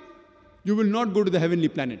fight, you will not go to the heavenly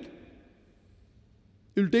planet.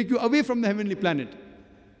 It will take you away from the heavenly planet.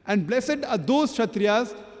 And blessed are those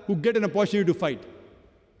Kshatriyas who get an opportunity to fight.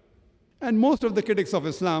 And most of the critics of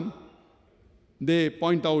Islam, they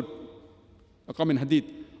point out a common hadith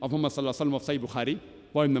of Muhammad sallallahu alaihi wasallam of Sahih Bukhari,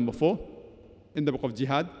 volume number 4, in the book of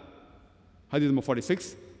Jihad, hadith number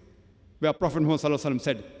 46, where Prophet Muhammad sallallahu alaihi wasallam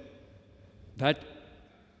said that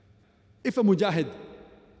if a mujahid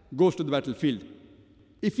goes to the battlefield,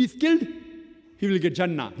 if he's killed, he will get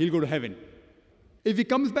Jannah, he'll go to heaven. If he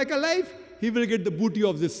comes back alive, he will get the booty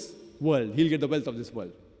of this world, he'll get the wealth of this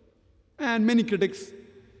world. And many critics,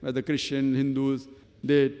 whether Christian, Hindus,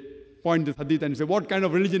 they point this hadith and say, what kind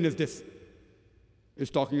of religion is this?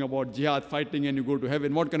 It's talking about jihad, fighting, and you go to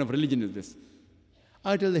heaven. What kind of religion is this?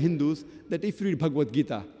 I tell the Hindus that if you read Bhagavad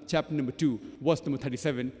Gita, chapter number 2, verse number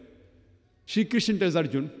 37, Shri Krishna tells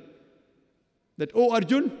Arjun that, oh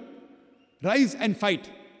Arjun, rise and fight.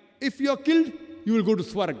 If you are killed, you will go to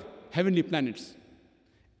Swarg, heavenly planets.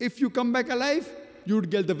 If you come back alive, you would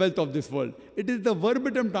get the wealth of this world. It is the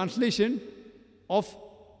verbatim translation of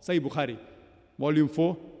Sahih Bukhari, volume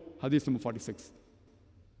 4, hadith number 46.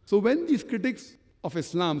 So when these critics of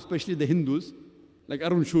Islam, especially the Hindus, like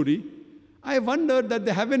Arun Shuri, I wonder that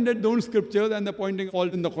they haven't read their own scriptures and they're pointing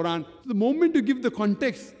fault in the Quran. So the moment you give the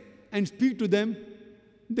context and speak to them,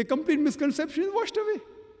 the complete misconception is washed away.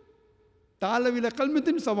 Come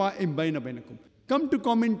to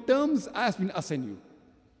common terms as between us and you.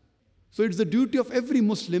 So it's the duty of every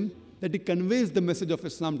Muslim that he conveys the message of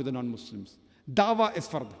Islam to the non-Muslims. Dawah is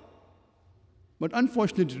fard. But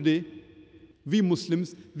unfortunately today, we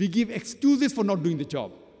Muslims, we give excuses for not doing the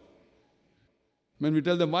job. When we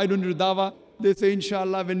tell them, why don't you do dawah? They say,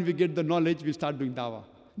 inshallah, when we get the knowledge, we start doing dawah.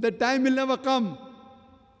 The time will never come.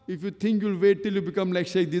 If you think you'll wait till you become like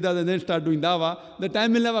Sheikh Dida and then start doing dawah, the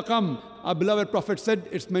time will never come. Our beloved Prophet said,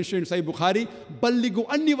 it's mentioned in Sahih Bukhari, Ballighu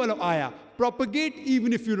anni walau ayah. Propagate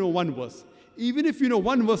even if you know one verse. Even if you know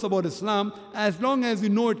one verse about Islam, as long as you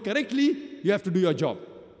know it correctly, you have to do your job.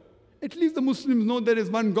 At least the Muslims know there is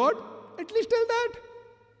one God. At least tell that.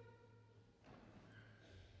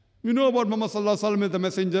 You know about Muhammad sallallahu alaihi wasallam as the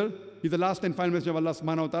messenger. He's the last and final messenger of Allah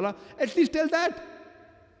subhanahu wa ta'ala. At least tell that.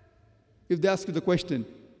 If they ask you the question,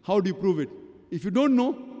 how do you prove it? If you don't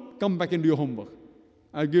know, come back and do your homework.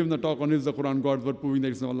 I've given the talk on is the Quran God's word proving that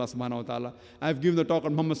it's Allah subhanahu wa ta'ala. I've given the talk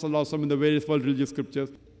on Muhammad sallallahu alaihi wasallam in the various world religious scriptures.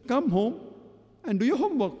 Come home and do your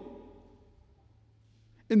homework.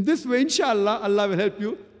 In this way, inshallah, Allah will help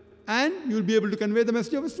you and you'll be able to convey the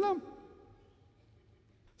message of Islam.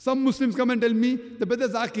 Some Muslims come and tell me, the brother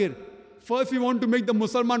Zakir, first we want to make the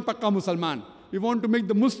Musalman Pakka Musalman. We want to make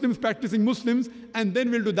the Muslims practicing Muslims and then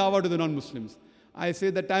we'll do dawah to the non-Muslims. I say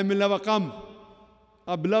the time will never come.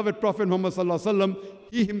 Our beloved Prophet Muhammad sallallahu alaihi wasallam,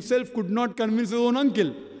 he himself could not convince his own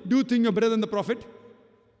uncle. Do you think you're better than the Prophet?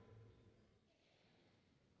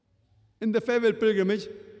 In the farewell pilgrimage,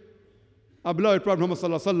 our beloved Prophet Muhammad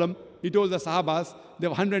sallallahu alaihi wasallam, he told the Sahabas, there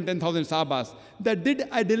were 110,000 Sahabas, that did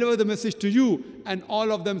I deliver the message to you? And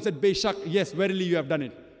all of them said, Beshak, yes, verily you have done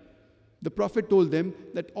it. The Prophet told them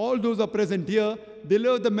that all those who are present here,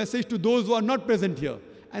 deliver the message to those who are not present here.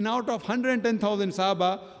 And out of 110,000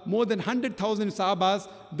 Sahaba, more than 100,000 Sahabas,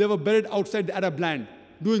 they were buried outside the Arab land.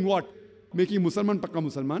 Doing what? Making Musalman Pakka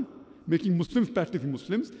Musalman, making Muslims practicing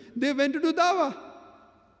Muslims. They went to do dawah.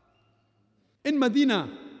 In Medina,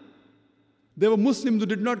 There were Muslims who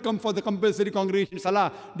did not come for the compulsory congregation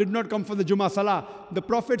Salah, did not come for the Jummah Salah. The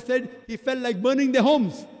Prophet said he felt like burning their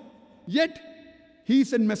homes. Yet, he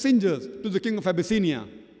sent messengers to the king of Abyssinia,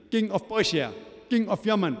 king of Persia, king of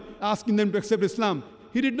Yemen, asking them to accept Islam.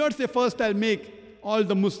 He did not say, first I'll make all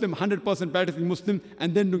the Muslim, 100% practicing Muslim,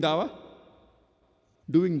 and then do dawah.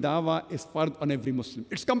 Doing dawah is fard on every Muslim.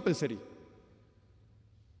 It's compulsory.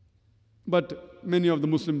 But many of the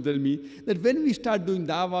Muslims tell me that when we start doing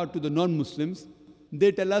dawah to the non-Muslims,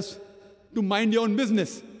 they tell us to mind your own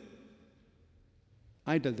business.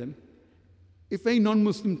 I tell them, if any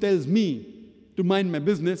non-Muslim tells me to mind my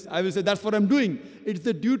business, I will say that's what I'm doing. It's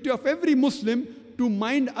the duty of every Muslim to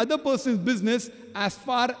mind other person's business as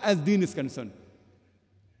far as deen is concerned.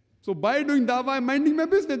 So by doing dawah, I'm minding my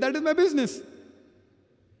business. That is my business.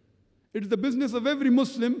 It is the business of every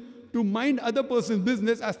Muslim to mind other person's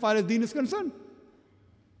business as far as deen is concerned.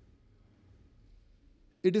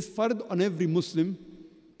 It is fard on every Muslim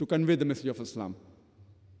to convey the message of Islam.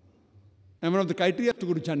 And one of the criteria to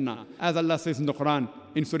go to Jannah, as Allah says in the Qur'an,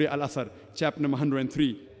 in Surah Al-Asr, chapter number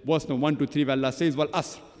 103, verse number 1 to 3, where Allah says, Wal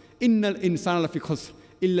Asr, Innal insana lafi khusr,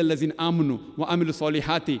 illa allazina amanu wa amilu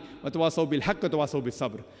salihati wa tawasaw bil haqq wa tawasaw bis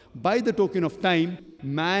sabr. By the token of time,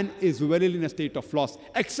 man is verily in a state of loss,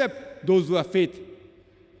 except those who have faith,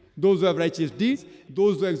 those who have righteous deeds,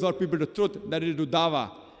 those who exhort people to truth, that is to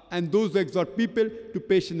dawah, and those who exhort people to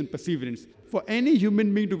patience and perseverance. For any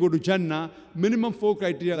human being to go to Jannah, minimum 4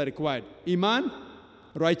 criteria are required. Iman,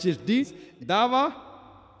 righteous deeds, dawah,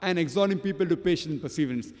 and exhorting people to patience and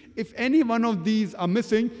perseverance. If any one of these are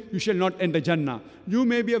missing, you shall not enter Jannah. You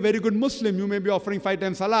may be a very good Muslim, you may be offering 5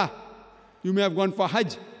 times Salah, you may have gone for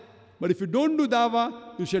Hajj, but if you don't do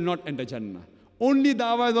dawah, you shall not enter Jannah. Only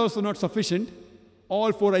dawah is also not sufficient.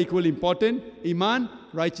 All 4 are equally important. Iman,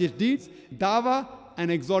 righteous deeds, dawah, and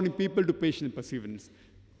exhorting people to patience and perseverance.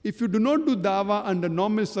 If you do not do dawah under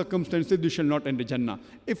normal circumstances, you shall not enter Jannah.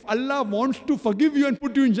 If Allah wants to forgive you and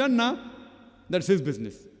put you in Jannah, that's His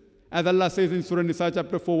business. As Allah says in Surah Nisa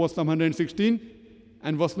chapter 4, verse number 116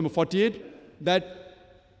 and verse number 48, that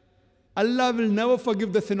Allah will never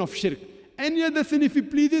forgive the sin of shirk. Any other sin, if He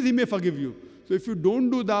pleases, He may forgive you. So if you don't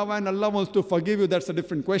do dawah and Allah wants to forgive you, that's a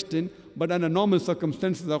different question. But under normal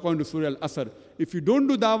circumstances, according to Surah Al-Asr, if you don't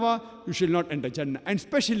do dawah, you shall not enter Jannah. And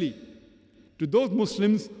especially to those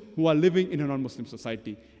Muslims who are living in a non-Muslim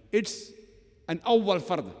society, it's an awwal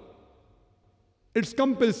fard. It's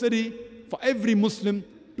compulsory for every Muslim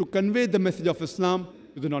to convey the message of Islam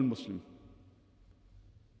to the non-Muslim.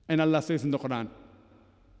 And Allah says in the Qur'an,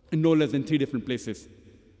 in no less than 3 different places.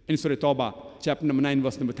 In Surah Tawbah, chapter number 9,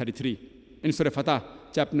 verse number 33. In Surah Fatah,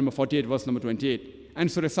 chapter number 48, verse number 28.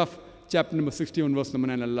 And Surah Saf, chapter number 61, verse number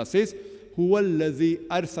 9, Allah says, هُوَ الَّذِي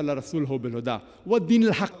أَرْسَلَ رَسُولَهُ بِالْهُدَى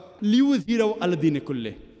وَالدِّينِ الْحَقِّ لِيُظْهِرَهُ عَلَى الدِّينِ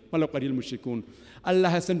كُلِّهِ وَلَوْ كَرِهَ الْمُشْرِكُونَ. Allah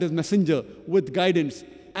has sent His messenger with guidance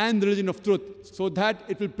and the religion of truth, so that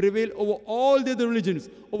it will prevail over all the other religions,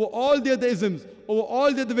 over all the other isms, over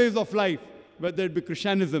all the other ways of life, whether it be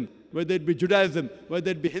Christianism, whether it be Judaism, whether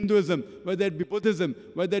it be Hinduism, whether it be Buddhism,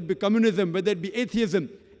 whether it be communism, whether it be atheism.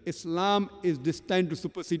 Islam is destined to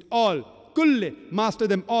supersede all. Kulli, master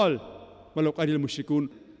them all. وَلَوْ قَرِهَ الْمُشْرِكُونَ.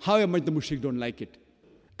 However much the mushrik don't like it.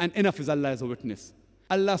 And enough is Allah as a witness.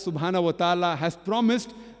 Allah subhanahu wa ta'ala has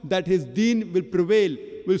promised that His deen will prevail,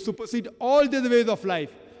 will supersede all the other ways of life.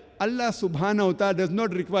 Allah subhanahu wa ta'ala does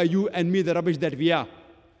not require you and me the rubbish that we are.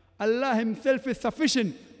 Allah Himself is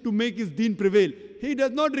sufficient to make His deen prevail. He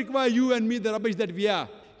does not require you and me the rubbish that we are.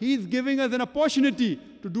 He is giving us an opportunity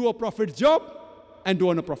to do a Prophet's job and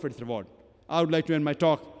to earn a Prophet's reward. I would like to end my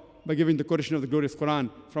talk by giving the quotation of the glorious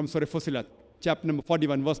Qur'an from Surah Fussilat, chapter number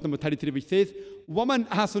 41, verse number 33, which says, وَمَنْ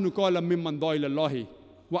أَحْسَنُ قَوْلًا مِمَّنْ دَعَا إِلَى اللَّهِ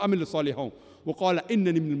وَعَمِلَ صَالِحًا وَقَالَ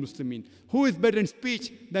إِنَّنِي مِنَ الْمُسْلِمِينَ. Who is better in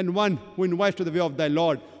speech than one who invites to the way of thy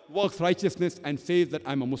Lord, works righteousness, and says that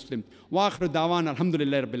I am a Muslim? وَآخِرُ دَعْوَانَا الْحَمْدُ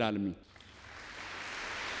لِلَّهِ رَبِّ الْعَالَمِينَ.